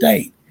of the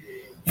state.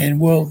 And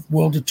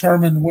we'll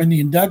determine when the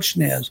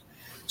induction is.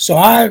 So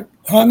I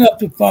hung up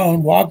the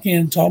phone, walked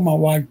in, and told my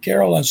wife,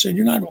 Carol, I said,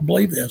 you're not going to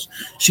believe this.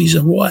 She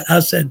said, what? I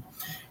said,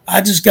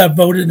 I just got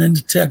voted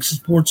into Texas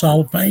Sports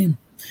Hall of Fame.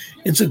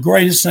 It's the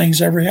greatest thing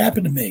that's ever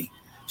happened to me.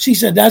 She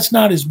said, that's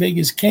not as big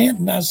as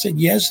Canton. I said,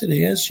 yes, it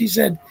is. She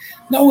said,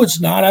 no, it's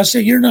not. I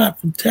said, you're not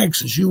from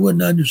Texas. You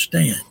wouldn't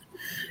understand.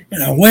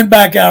 And I went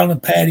back out on the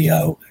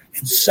patio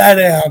and sat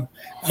down.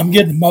 I'm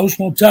getting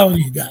emotional telling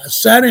you guys.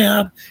 Sat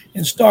down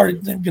and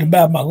started thinking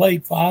about my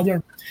late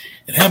father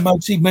and how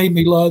much he made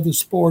me love the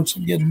sports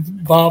and get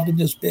involved in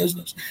this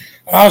business.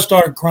 And I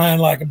started crying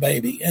like a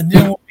baby. And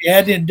then when we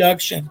had the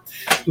induction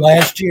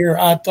last year,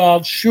 I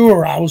thought,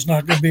 sure, I was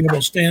not going to be able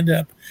to stand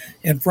up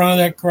in front of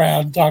that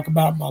crowd and talk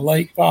about my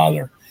late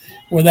father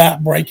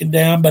without breaking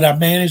down, but I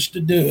managed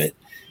to do it.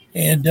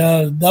 And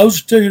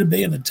those two to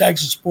be in the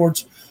Texas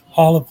Sports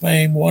Hall of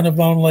Fame, one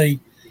of only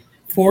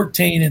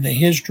 14 in the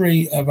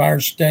history of our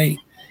state,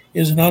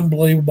 is an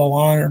unbelievable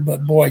honor.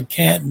 But boy,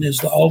 Canton is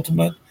the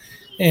ultimate.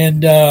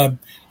 And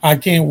I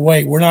can't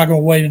wait. We're not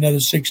going to wait another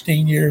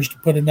 16 years to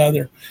put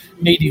another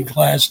media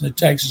class in the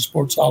Texas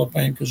Sports Hall of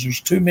Fame because there's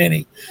too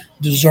many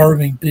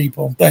deserving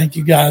people. Thank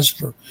you guys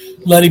for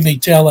letting me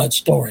tell that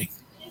story.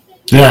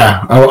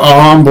 Yeah,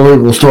 an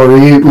unbelievable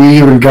story. We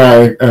even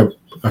got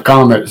a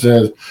comment that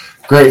says,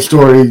 great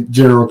story,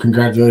 General.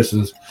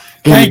 Congratulations.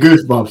 Getting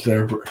goosebumps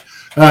there.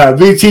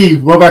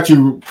 VT, what about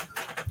you?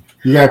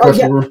 You got a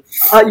question?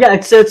 Yeah,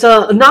 it's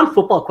a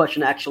non-football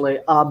question, actually.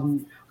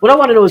 What I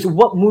want to know is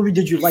what movie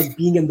did you like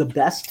being in the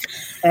best?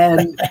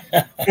 And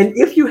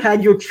if you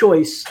had your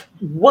choice,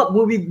 what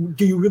movie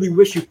do you really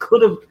wish you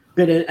could have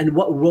been in, and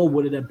what role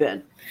would it have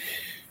been?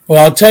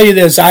 Well, I'll tell you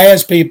this. I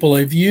asked people,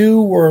 if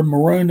you were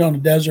marooned on a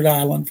desert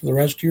island for the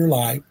rest of your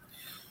life,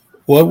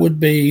 what would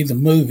be the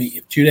movie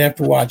that you'd have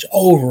to watch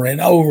over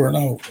and over and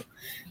over?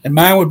 And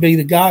mine would be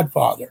The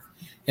Godfather.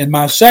 And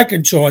my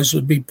second choice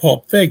would be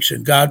Pulp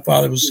Fiction.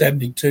 Godfather was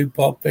 72,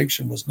 Pulp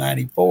Fiction was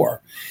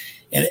 94.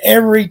 And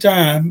every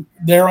time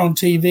they're on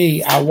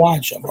TV, I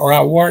watch them, or I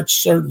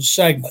watch certain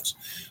segments.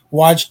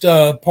 Watched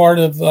part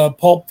of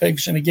Pulp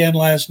Fiction again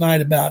last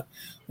night about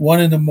 1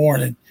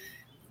 a.m.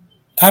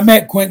 I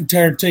met Quentin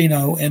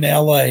Tarantino in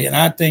L.A., and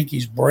I think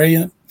he's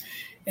brilliant.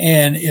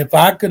 And if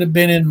I could have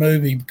been in a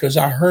movie, because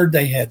I heard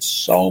they had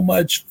so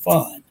much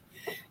fun,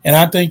 and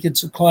I think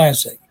it's a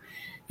classic,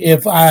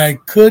 if I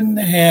couldn't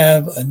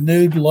have a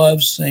nude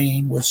love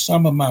scene with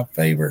some of my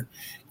favorite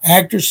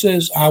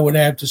actresses, I would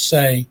have to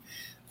say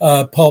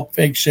Pulp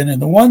Fiction.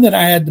 And the one that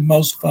I had the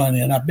most fun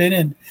in, I've been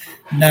in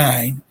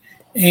 9,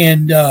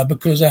 and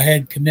because I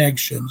had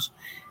connections.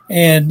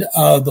 And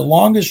the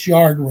Longest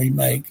Yard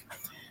remake,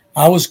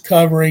 I was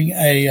covering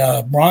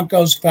a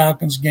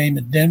Broncos-Falcons game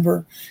in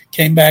Denver,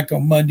 came back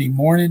on Monday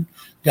morning,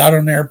 got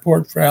on the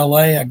airport for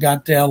L.A. I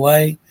got to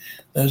L.A.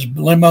 There's a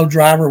limo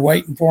driver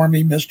waiting for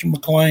me, Mr.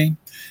 McLean.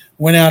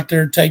 Went out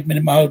there, take me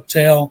to my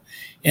hotel.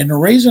 And the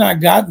reason I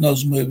got in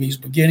those movies,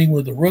 beginning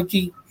with The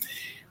Rookie,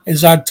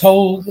 is I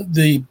told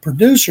the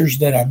producers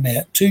that I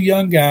met, 2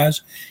 young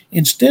guys,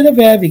 instead of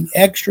having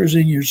extras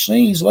in your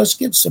scenes, let's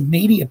get some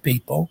media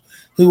people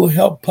who will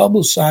help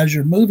publicize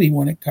your movie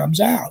when it comes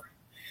out.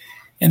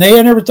 And they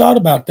had never thought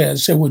about that. I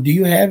said, well, do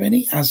you have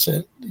any? I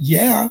said,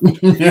 yeah.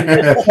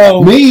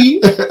 So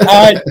me?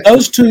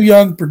 Those 2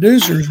 young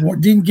producers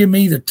didn't give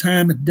me the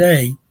time of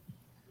day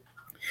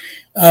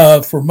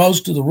for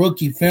most of the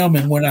Rookie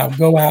filming. When I would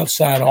go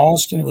outside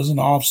Austin, it was an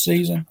off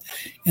season,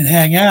 and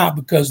hang out,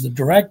 because the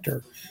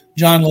director,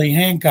 John Lee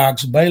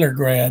Hancock's a Baylor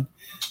grad,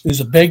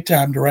 who's a big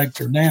time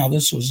director now.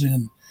 This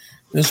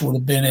would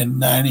have been in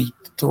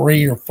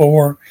 93 or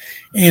 4.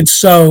 And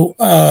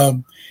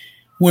so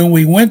when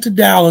we went to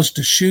Dallas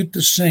to shoot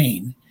the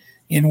scene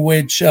in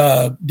which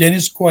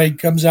Dennis Quaid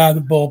comes out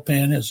of the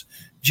bullpen as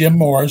Jim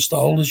Morris, the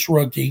oldest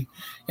rookie,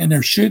 and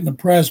they're shooting the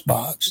press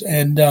box.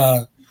 And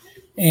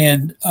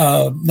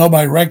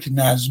nobody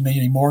recognizes me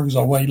anymore because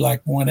I weighed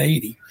like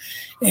 180.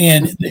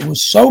 And it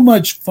was so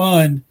much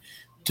fun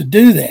to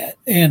do that.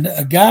 And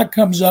a guy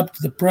comes up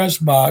to the press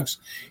box,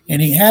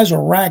 and he has a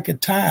rack of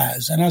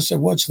ties. And I said,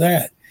 what's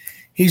that?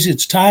 He said,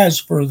 it's ties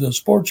for the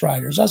sports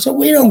writers. I said,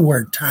 we don't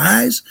wear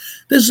ties.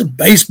 This is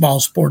baseball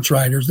sports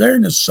writers. They're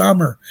in the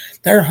summer.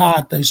 They're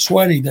hot. They're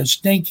sweaty. They're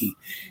stinky.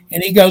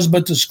 And he goes,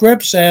 but the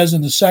script says,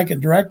 and the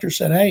second director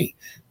said, hey,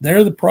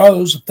 they're the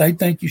pros. If they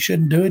think you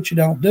shouldn't do it, you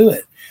don't do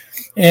it.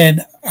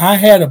 And I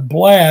had a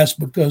blast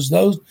because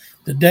the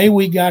day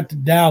we got to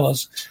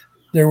Dallas,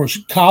 there was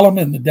a column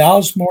in the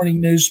Dallas Morning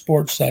News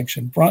sports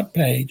section, front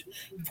page,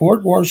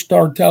 Fort Worth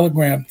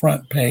Star-Telegram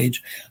front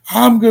page.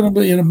 I'm going to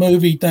be in a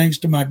movie thanks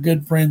to my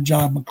good friend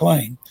John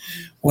McClain.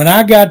 When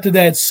I got to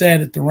that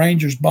set at the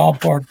Rangers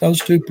ballpark, those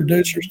 2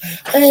 producers,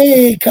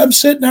 hey, come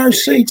sit in our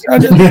seats.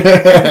 And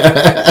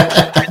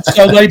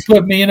so they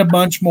put me in a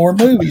bunch more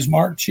movies,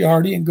 Mark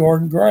Ciardi and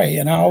Gordon Gray,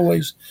 and I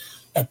always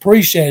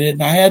appreciate it.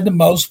 And I had the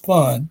most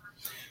fun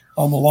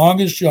on The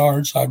Longest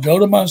Yard. So I go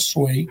to my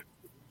suite.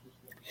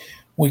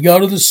 We go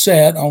to the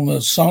set on the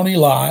Sony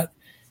lot,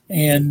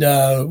 and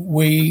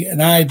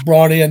I had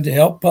brought in to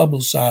help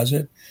publicize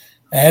it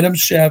Adam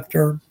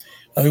Schefter,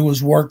 who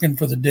was working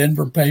for the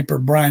Denver paper,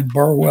 Brian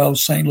Burwell,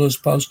 St. Louis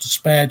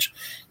Post-Dispatch,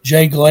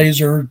 Jay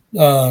Glazer,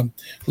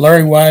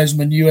 Larry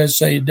Wiseman,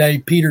 USA Today,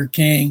 Peter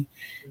King.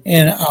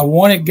 And I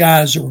wanted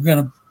guys that were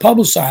going to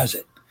publicize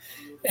it.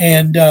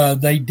 And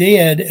they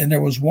did. And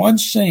there was one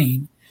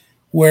scene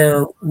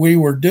where we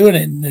were doing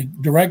it, and the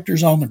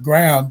director's on the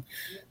ground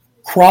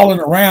crawling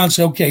around.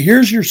 Say, okay,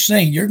 here's your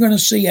scene. You're going to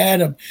see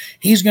Adam.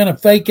 He's going to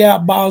fake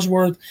out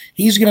Bosworth.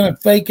 He's going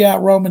to fake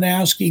out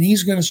Romanowski, and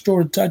he's going to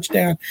score a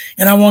touchdown.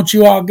 And I want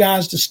you all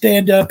guys to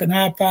stand up and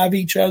high five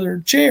each other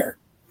and cheer.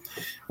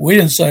 We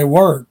didn't say a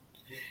word.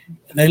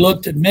 And they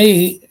looked at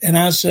me, and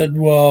I said,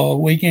 well,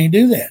 we can't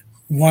do that.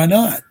 Why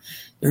not?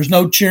 There's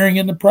no cheering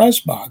in the press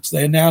box.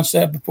 They announce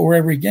that before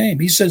every game.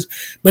 He says,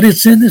 but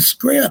it's in the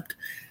script.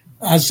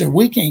 I said,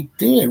 we can't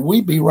do it.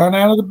 We'd be run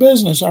out of the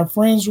business. Our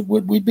friends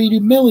we'd be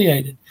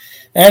humiliated.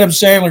 Adam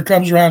Sandler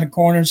comes around the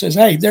corner and says,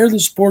 hey, they're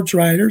the sports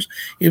writers.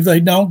 If they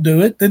don't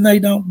do it, then they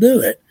don't do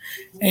it.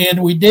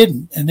 And we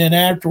didn't. And then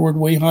afterward,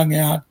 we hung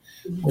out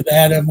with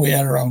Adam. We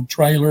had our own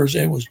trailers.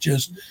 It was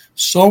just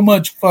so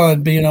much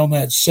fun being on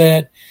that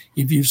set.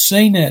 If you've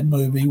seen that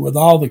movie with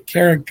all the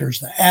characters,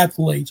 the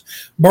athletes,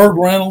 Burt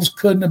Reynolds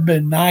couldn't have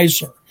been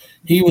nicer.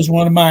 He was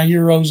one of my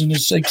heroes in the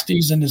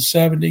 60s and the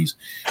 70s.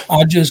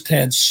 I just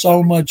had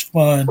so much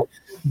fun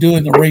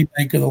doing the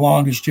remake of The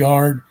Longest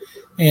Yard.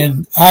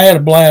 And I had a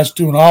blast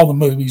doing all the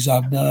movies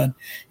I've done,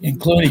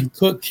 including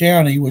Cook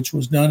County, which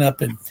was done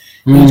up in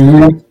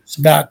It's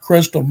about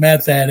crystal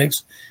meth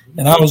addicts.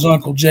 And I was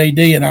Uncle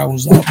JD, and I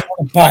was on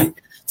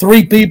Pike.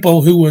 3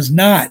 people who was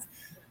not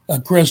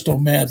a crystal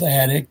meth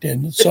addict.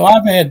 And so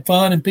I've had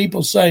fun, and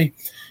people say,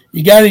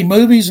 you got any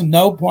movies? And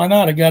nope, why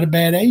not? I got a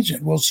bad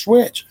agent. Well,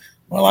 switch.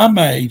 Well, I'm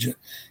my agent.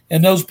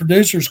 And those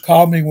producers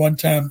called me one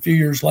time a few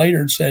years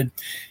later and said,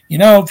 you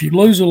know, if you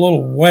lose a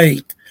little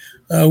weight,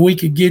 we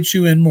could get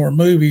you in more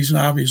movies. And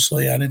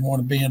obviously I didn't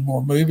want to be in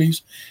more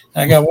movies.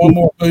 I got one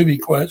more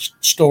movie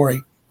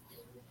story.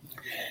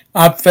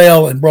 I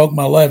fell and broke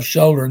my left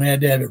shoulder and had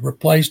to have it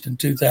replaced in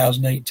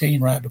 2018,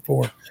 right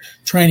before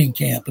training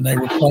camp. And they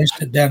replaced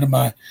it down to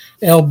my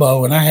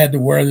elbow. And I had to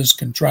wear this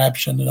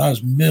contraption, and I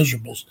was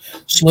miserable.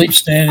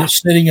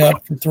 Sitting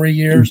up for 3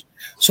 years.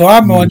 So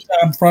I'm one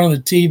time in front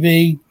of the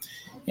TV,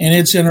 and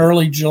it's in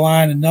early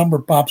July, and a number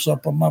pops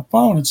up on my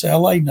phone. It's an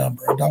LA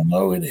number. I don't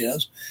know who it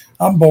is.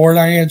 I'm bored.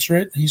 I answer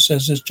it. He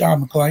says, "Is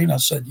John McClain?" I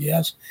said,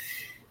 "Yes."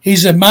 He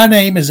said, "My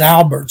name is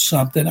Albert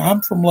something.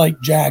 I'm from Lake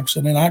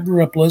Jackson, and I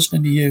grew up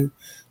listening to you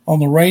on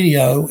the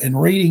radio and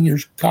reading your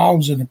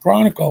columns in the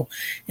Chronicle.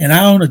 And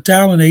I own a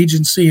talent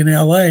agency in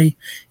LA,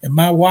 and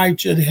my wife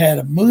just had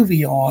a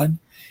movie on,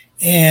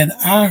 and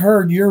I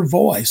heard your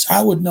voice.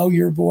 I would know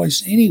your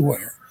voice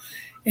anywhere."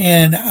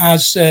 And I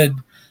said,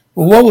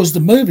 "Well, what was the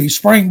movie?"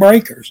 "Spring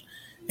Breakers."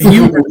 "And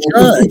you were a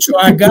judge, so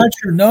I got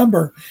your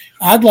number.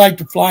 I'd like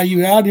to fly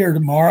you out here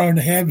tomorrow and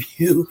have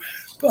you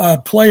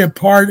play a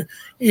part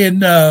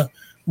in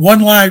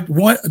what's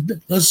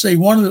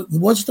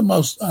the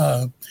most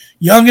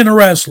Young and the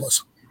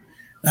Restless."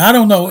 Now, I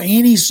don't know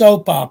any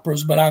soap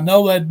operas, but I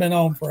know they'd been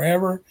on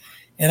forever.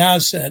 And I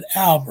said,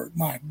 "Albert,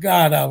 my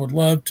God, I would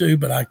love to,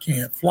 but I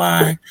can't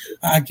fly.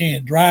 I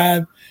can't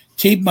drive.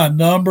 Keep my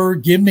number.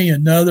 Give me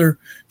another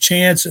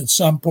chance at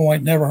some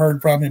point." Never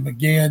heard from him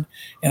again.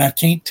 And I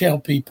can't tell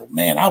people,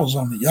 man, I was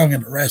on the Young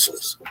and the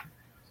Restless.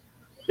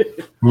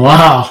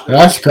 Wow,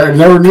 that's great.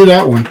 Never knew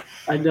that one.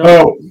 I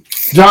know.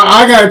 John,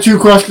 I got 2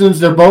 questions.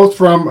 They're both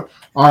from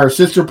our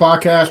sister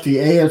podcast, the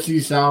AFC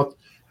South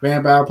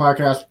Fan Battle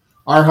Podcast.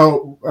 Our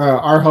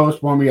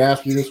host wanted me to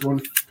ask you this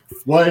one.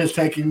 What is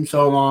taking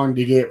so long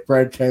to get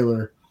Fred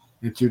Taylor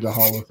into the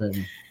Hall of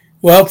Fame?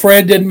 Well,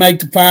 Fred didn't make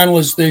the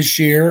finalists this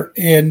year,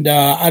 and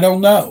I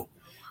don't know.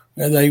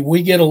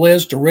 We get a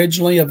list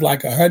originally of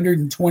like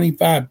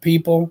 125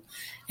 people,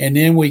 and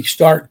then we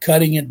start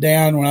cutting it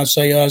down. When I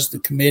say us, the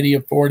committee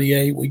of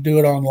 48, we do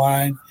it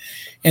online.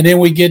 And then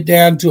we get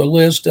down to a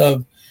list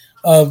of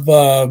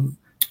 25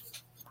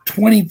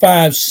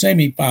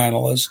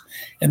 semifinalists,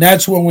 and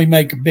that's when we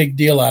make a big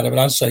deal out of it.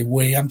 I say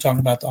we, I'm talking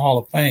about the Hall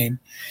of Fame.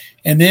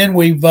 And then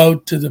we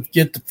vote to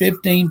get the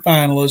 15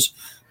 finalists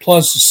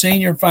plus the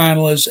senior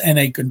finalists and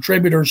a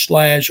contributor /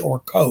 or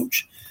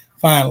coach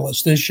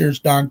finalist. This year's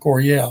Don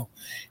Coryell.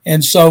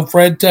 And so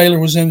Fred Taylor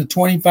was in the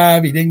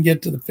 25. He didn't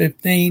get to the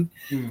 15.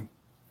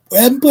 We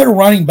haven't put a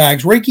running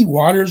backs. Ricky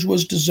Waters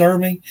was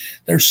deserving.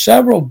 There's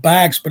several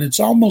backs, but it's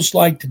almost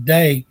like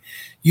today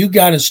you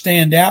got to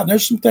stand out. And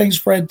there's some things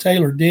Fred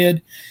Taylor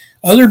did.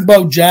 Other than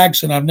Bo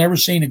Jackson, I've never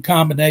seen a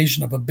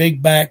combination of a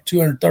big back,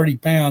 230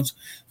 pounds,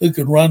 who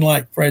could run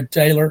like Fred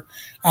Taylor.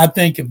 I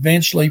think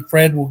eventually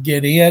Fred will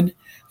get in.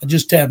 I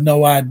just have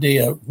no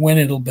idea when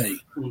it'll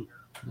be.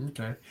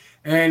 Okay.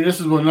 And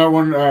this is another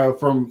one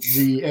from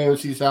the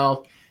AFC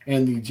South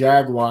and the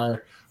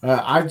Jaguar.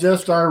 I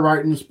just started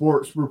writing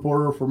sports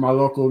reporter for my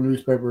local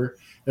newspaper.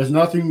 There's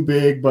nothing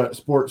big, but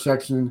sports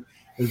section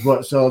is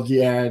what sells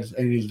the ads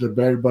and is the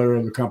bread and butter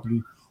of the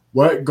company.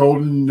 what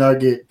golden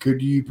nugget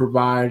could you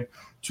provide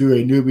to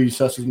a newbie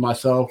such as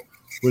myself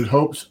with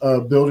hopes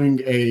of building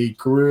a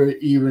career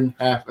even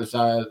half as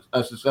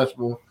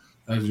successful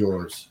as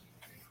yours?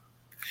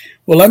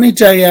 Well, let me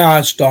tell you how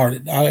I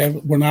started.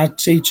 When I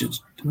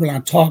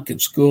talk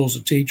at schools,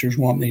 the teachers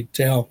want me to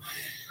tell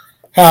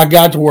how I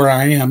got to where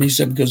I am. He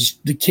said, because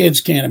the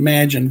kids can't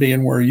imagine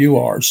being where you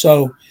are.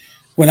 So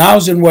when I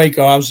was in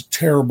Waco, I was a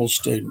terrible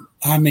student.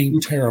 I mean,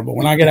 terrible.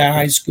 When I got out of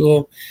high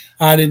school,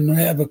 I didn't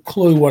have a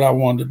clue what I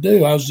wanted to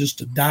do. I was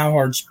just a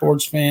diehard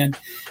sports fan.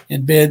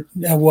 In bed,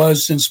 I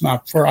was since I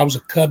was a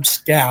Cub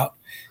Scout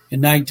in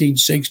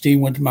 1960.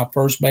 Went to my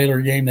first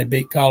Baylor game. They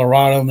beat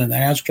Colorado, and then the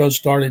Astros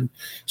started in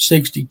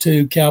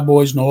 62,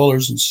 Cowboys and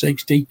Oilers in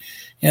 60.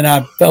 And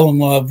I fell in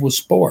love with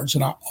sports,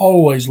 and I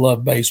always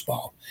loved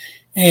baseball.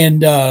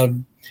 And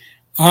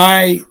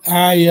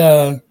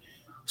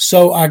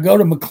so I go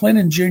to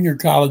McLennan Junior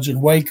College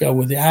in Waco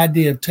with the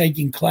idea of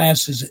taking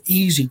classes,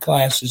 easy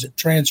classes at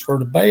transfer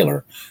to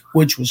Baylor,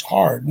 which was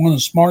hard. One of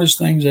the smartest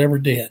things I ever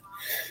did.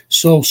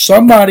 So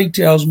somebody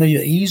tells me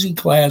the easy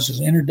class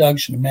is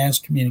Introduction to Mass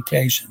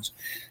Communications.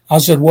 I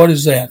said, what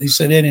is that? He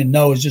said, they didn't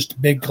know. It's just a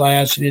big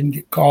class. You didn't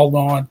get called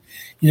on.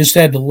 You just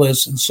had to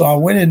listen. So I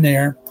went in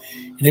there,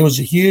 and it was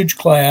a huge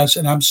class,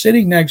 and I'm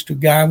sitting next to a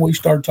guy, and we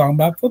started talking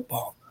about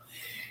football.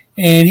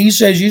 And he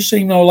says, you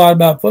seem to know a lot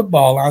about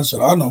football. I said,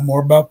 I know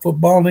more about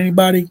football than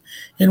anybody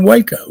in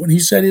Waco. And he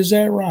said, is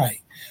that right?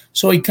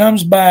 So he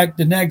comes back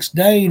the next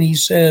day and he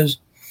says,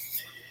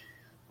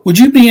 would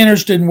you be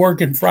interested in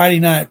working Friday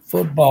night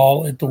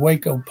football at the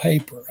Waco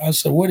paper? I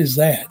said, what is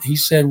that? He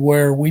said,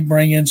 where we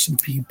bring in some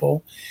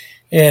people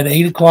at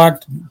 8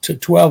 o'clock to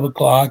 12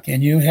 o'clock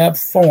and you have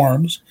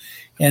forms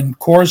and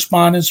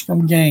correspondents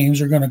from games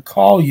are going to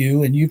call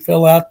you and you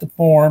fill out the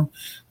form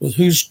with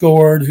who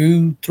scored,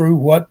 who threw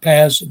what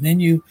pass, and then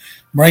you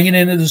bring it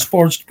into the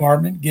sports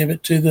department, give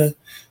it to the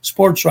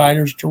sports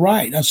writers to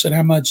write. I said,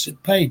 how much did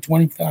it pay?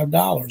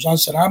 $25. I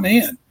said, I'm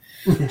in.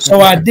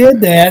 So I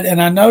did that,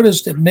 and I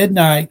noticed at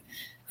midnight,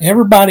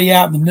 everybody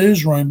out in the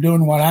newsroom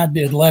doing what I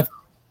did left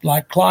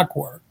like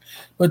clockwork.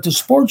 But the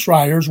sports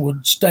writers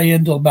would stay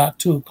until about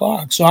 2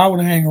 o'clock, so I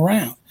would hang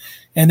around.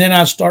 And then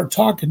I start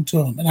talking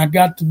to them, and I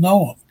got to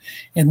know them.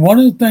 And one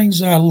of the things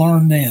that I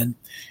learned then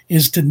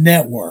is to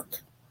network,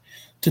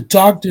 to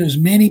talk to as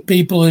many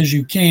people as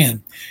you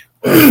can.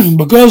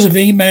 Because of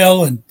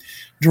email and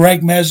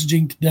direct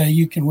messaging today,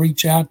 you can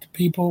reach out to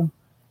people.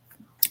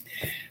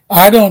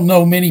 I don't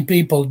know many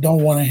people that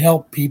don't want to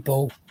help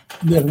people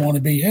that want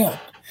to be helped.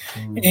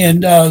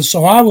 And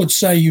so I would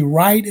say you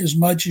write as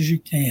much as you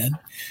can.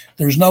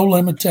 There's no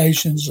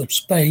limitations of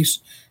space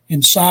in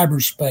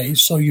cyberspace,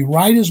 so you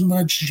write as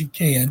much as you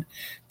can.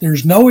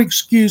 There's no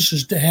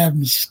excuses to have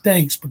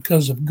mistakes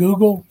because of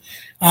Google.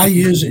 I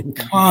use it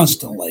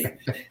constantly.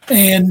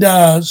 And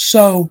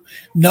so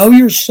know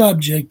your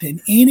subject,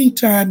 and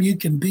anytime you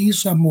can be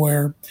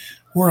somewhere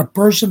where a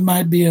person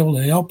might be able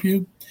to help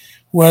you,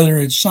 whether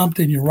it's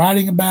something you're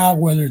writing about,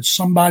 whether it's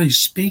somebody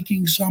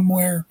speaking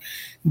somewhere,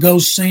 go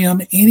see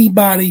them.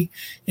 Anybody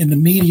in the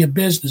media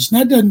business.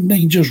 And that doesn't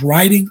mean just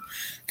writing.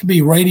 It could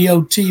be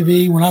radio,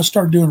 TV. When I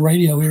started doing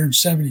radio here in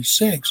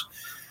 76,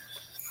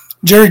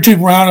 Jerry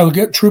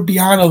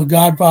Trupiano, the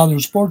godfather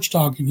of sports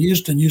talk in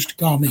Houston, used to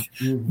call me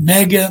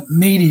mega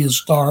media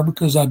star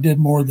because I did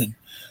more than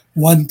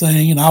one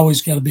thing, and I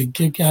always got a big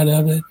kick out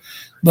of it.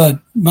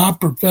 But my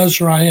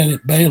professor I had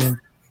at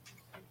Baylor,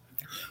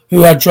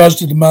 who I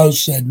trusted the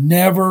most, said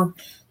never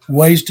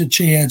waste a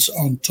chance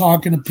on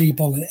talking to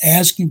people and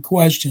asking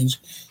questions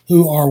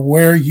who are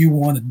where you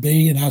want to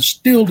be, and I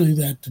still do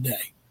that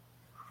today.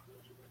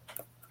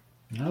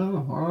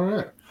 Oh, all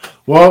right.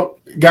 Well,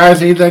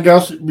 guys, anything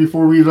else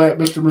before we let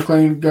Mr.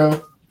 McLean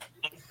go?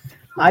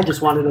 I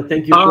just wanted to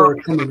thank you for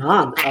coming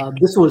on.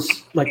 This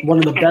was like one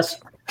of the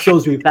best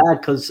shows we've had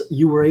because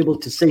you were able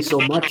to say so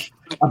much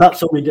about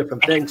so many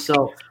different things.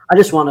 So I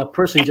just want to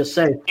personally just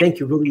say thank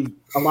you really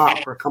a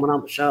lot for coming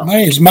on the show.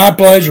 Hey, it's my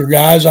pleasure,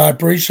 guys. I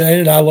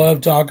appreciate it. I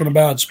love talking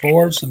about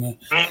sports and the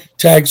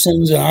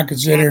Texans, and I could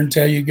sit here and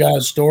tell you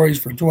guys stories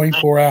for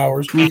 24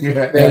 hours.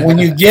 And when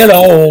you get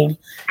old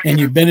and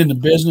you've been in the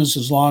business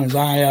as long as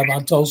I have,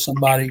 I told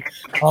somebody,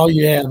 all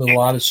you have is a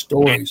lot of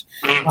stories.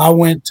 I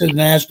went to the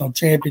national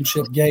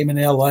championship game in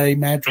L.A.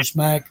 Mattress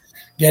Mac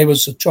gave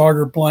us a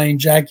charter plane.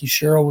 Jackie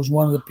Sherrill was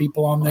one of the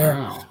people on there.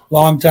 Wow.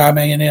 Longtime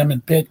A&M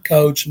and Pitt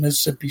coach,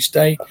 Mississippi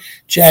State.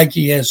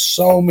 Jackie has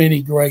so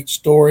many great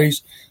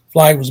stories.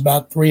 Flight was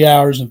about 3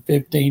 hours and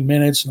 15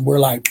 minutes, and we're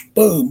like,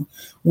 boom,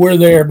 we're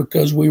there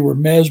because we were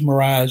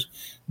mesmerized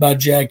by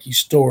Jackie's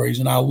stories,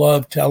 and I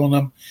love telling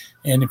them.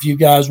 And if you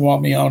guys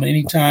want me on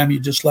anytime, you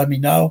just let me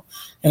know,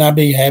 and I'd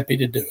be happy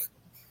to do it.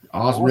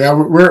 Awesome. Yeah,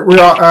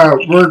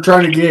 we're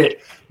trying to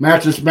get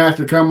Mattress Mac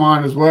to come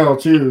on as well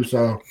too.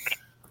 So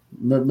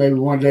maybe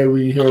one day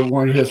we hear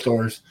one of his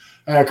stories.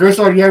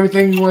 Crystal, do you have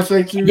anything you want to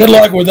say to? Good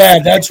luck with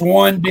that. That's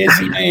one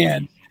busy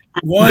man.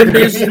 One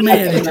busy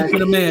man, as you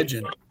can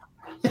imagine.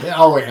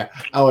 Oh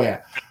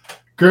yeah.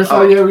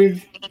 Crystal, you have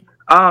anything?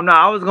 No,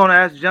 I was going to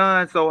ask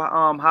John. So,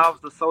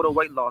 how's the soda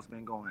weight loss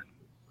been going?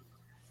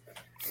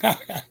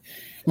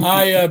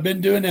 I've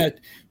been doing that.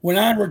 When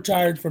I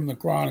retired from the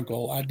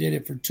Chronicle, I did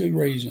it for two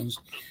reasons.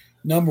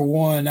 Number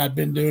one, I've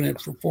been doing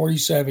it for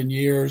 47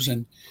 years,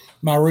 and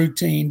my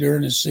routine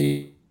during the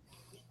season.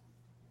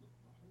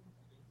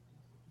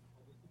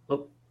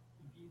 Oh,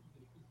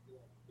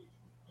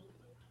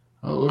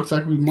 it looks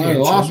like we might have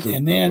lost it.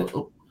 And then,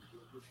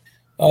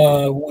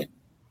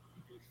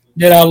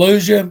 did I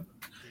lose you?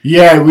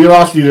 Yeah, we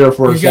lost you there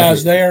for a second. You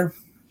guys there?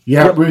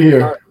 Yeah, we're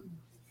here.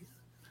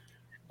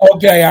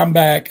 Okay, I'm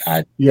back.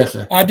 Yes,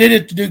 sir. I did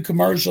it to do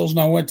commercials, and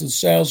I went to the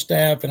sales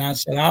staff, and I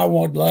said, I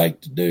would like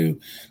to do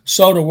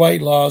soda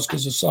weight loss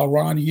because I saw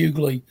Ron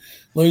Hughley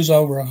lose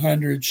over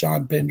 100,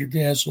 Sean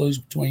Pendergast lose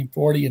between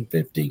 40 and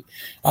 50.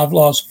 I've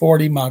lost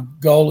 40. My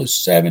goal is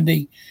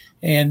 70,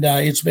 and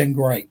it's been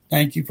great.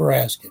 Thank you for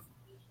asking.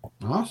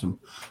 Awesome.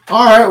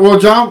 All right. Well,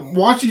 John,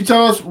 why don't you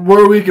tell us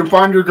where we can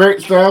find your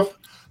great stuff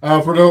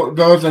for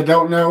those that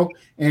don't know,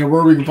 and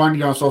where we can find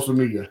you on social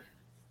media.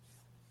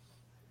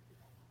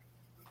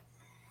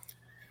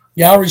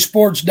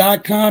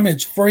 GallerySports.com.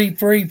 It's free,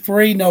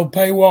 no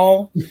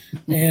paywall.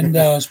 And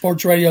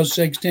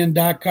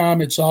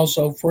SportsRadio610.com. It's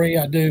also free.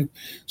 I do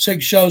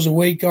 6 shows a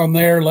week on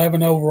there,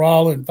 11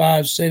 overall in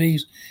 5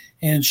 cities.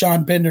 And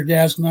Sean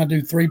Pendergast and I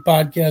do 3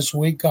 podcasts a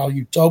week called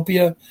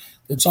Utopia.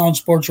 It's on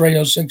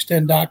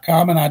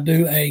SportsRadio610.com. And I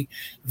do a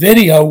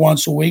video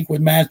once a week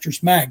with Master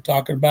Smack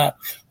talking about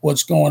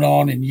what's going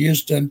on in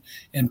Houston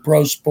and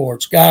pro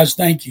sports. Guys,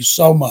 thank you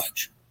so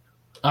much.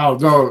 Oh,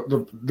 no,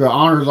 the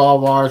honor is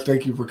all ours.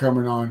 Thank you for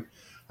coming on.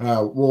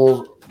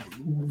 We're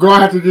going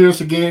to have to do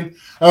this again.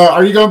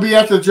 Are you going to be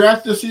at the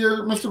draft this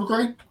year, Mr.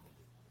 McClain?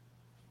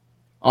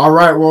 All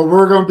right. Well,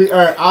 we're going to be.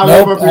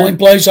 Only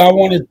place I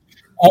wanted.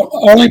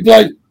 Only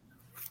place.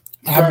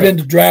 I've been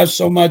to drafts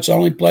so much. The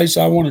only place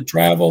I want to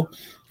travel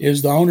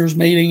is the owners'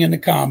 meeting and the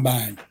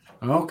combine.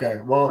 Okay.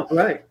 Well, all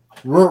right.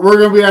 We're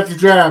going to be at the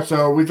draft,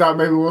 so we thought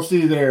maybe we'll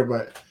see you there,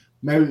 but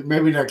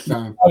maybe next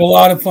time. Have a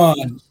lot of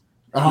fun.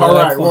 All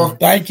right. Well,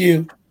 thank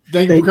you.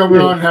 Thank you for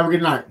coming on. Have a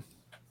good night.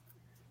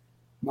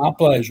 My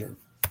pleasure.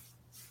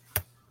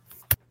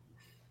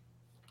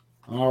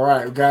 All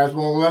right, guys.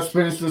 Well, let's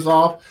finish this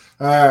off.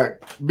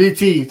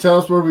 BT, tell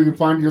us where we can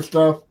find your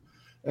stuff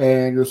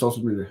and your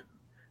social media.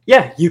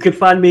 Yeah, you can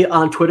find me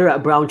on Twitter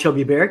at Brown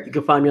Chubby Bear. You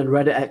can find me on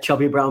Reddit at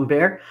Chubby Brown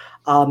Bear.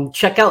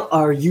 Check out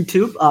our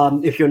YouTube.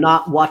 If you're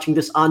not watching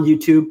this on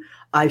YouTube,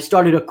 I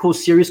started a cool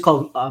series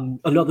called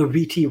Another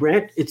VT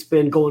Rant. It's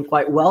been going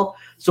quite well,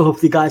 so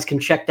hopefully you guys can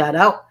check that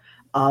out.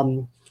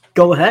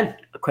 Go ahead,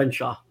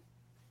 Crenshaw.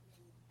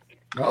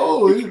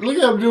 Oh, look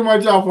at him doing my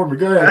job for me.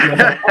 Go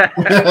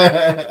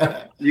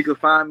ahead. You can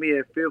find me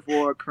at Fifth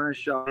Ward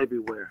Crenshaw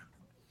everywhere.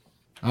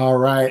 All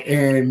right,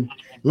 and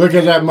look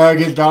at that mug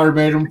his daughter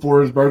made him for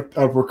his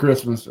for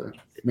Christmas.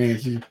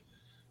 Man,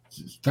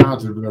 she's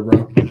talented,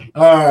 bro.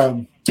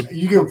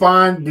 You can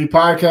find the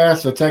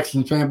podcast, The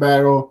Texans Fan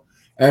Battle,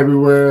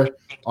 everywhere.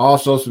 All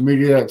social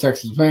media at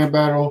Texans Fan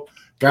Battle.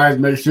 Guys,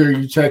 make sure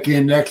you check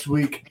in next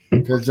week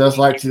because just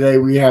like today,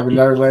 we have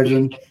another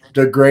legend,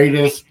 the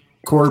greatest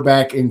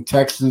quarterback in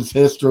Texans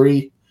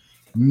history,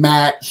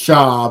 Matt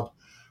Schaub.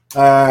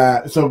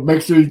 So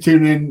make sure you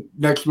tune in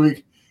next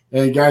week.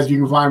 And guys,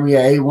 you can find me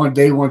at A1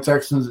 Day One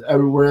Texans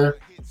everywhere.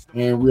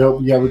 And we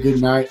hope you have a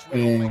good night,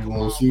 and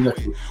we'll see you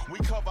next week.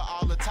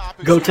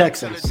 Go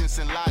Texans.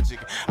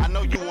 I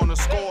know you want to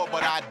score,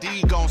 but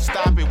ID gon'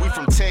 stop it. We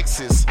from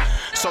Texas,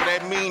 so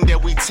that mean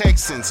that we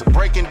Texans.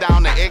 Breaking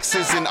down the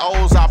X's and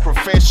O's, our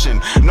profession.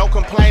 No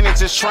complaining,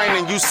 just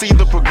training, you see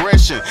the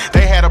progression.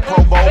 They had a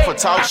Pro Bowl for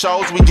talk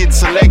shows, we get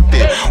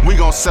selected. We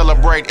gon'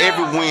 celebrate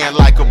every win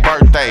like a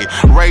birthday.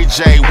 Ray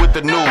J with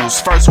the news,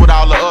 first with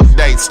all the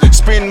updates.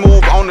 Spin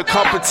move on the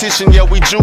competition, yeah, we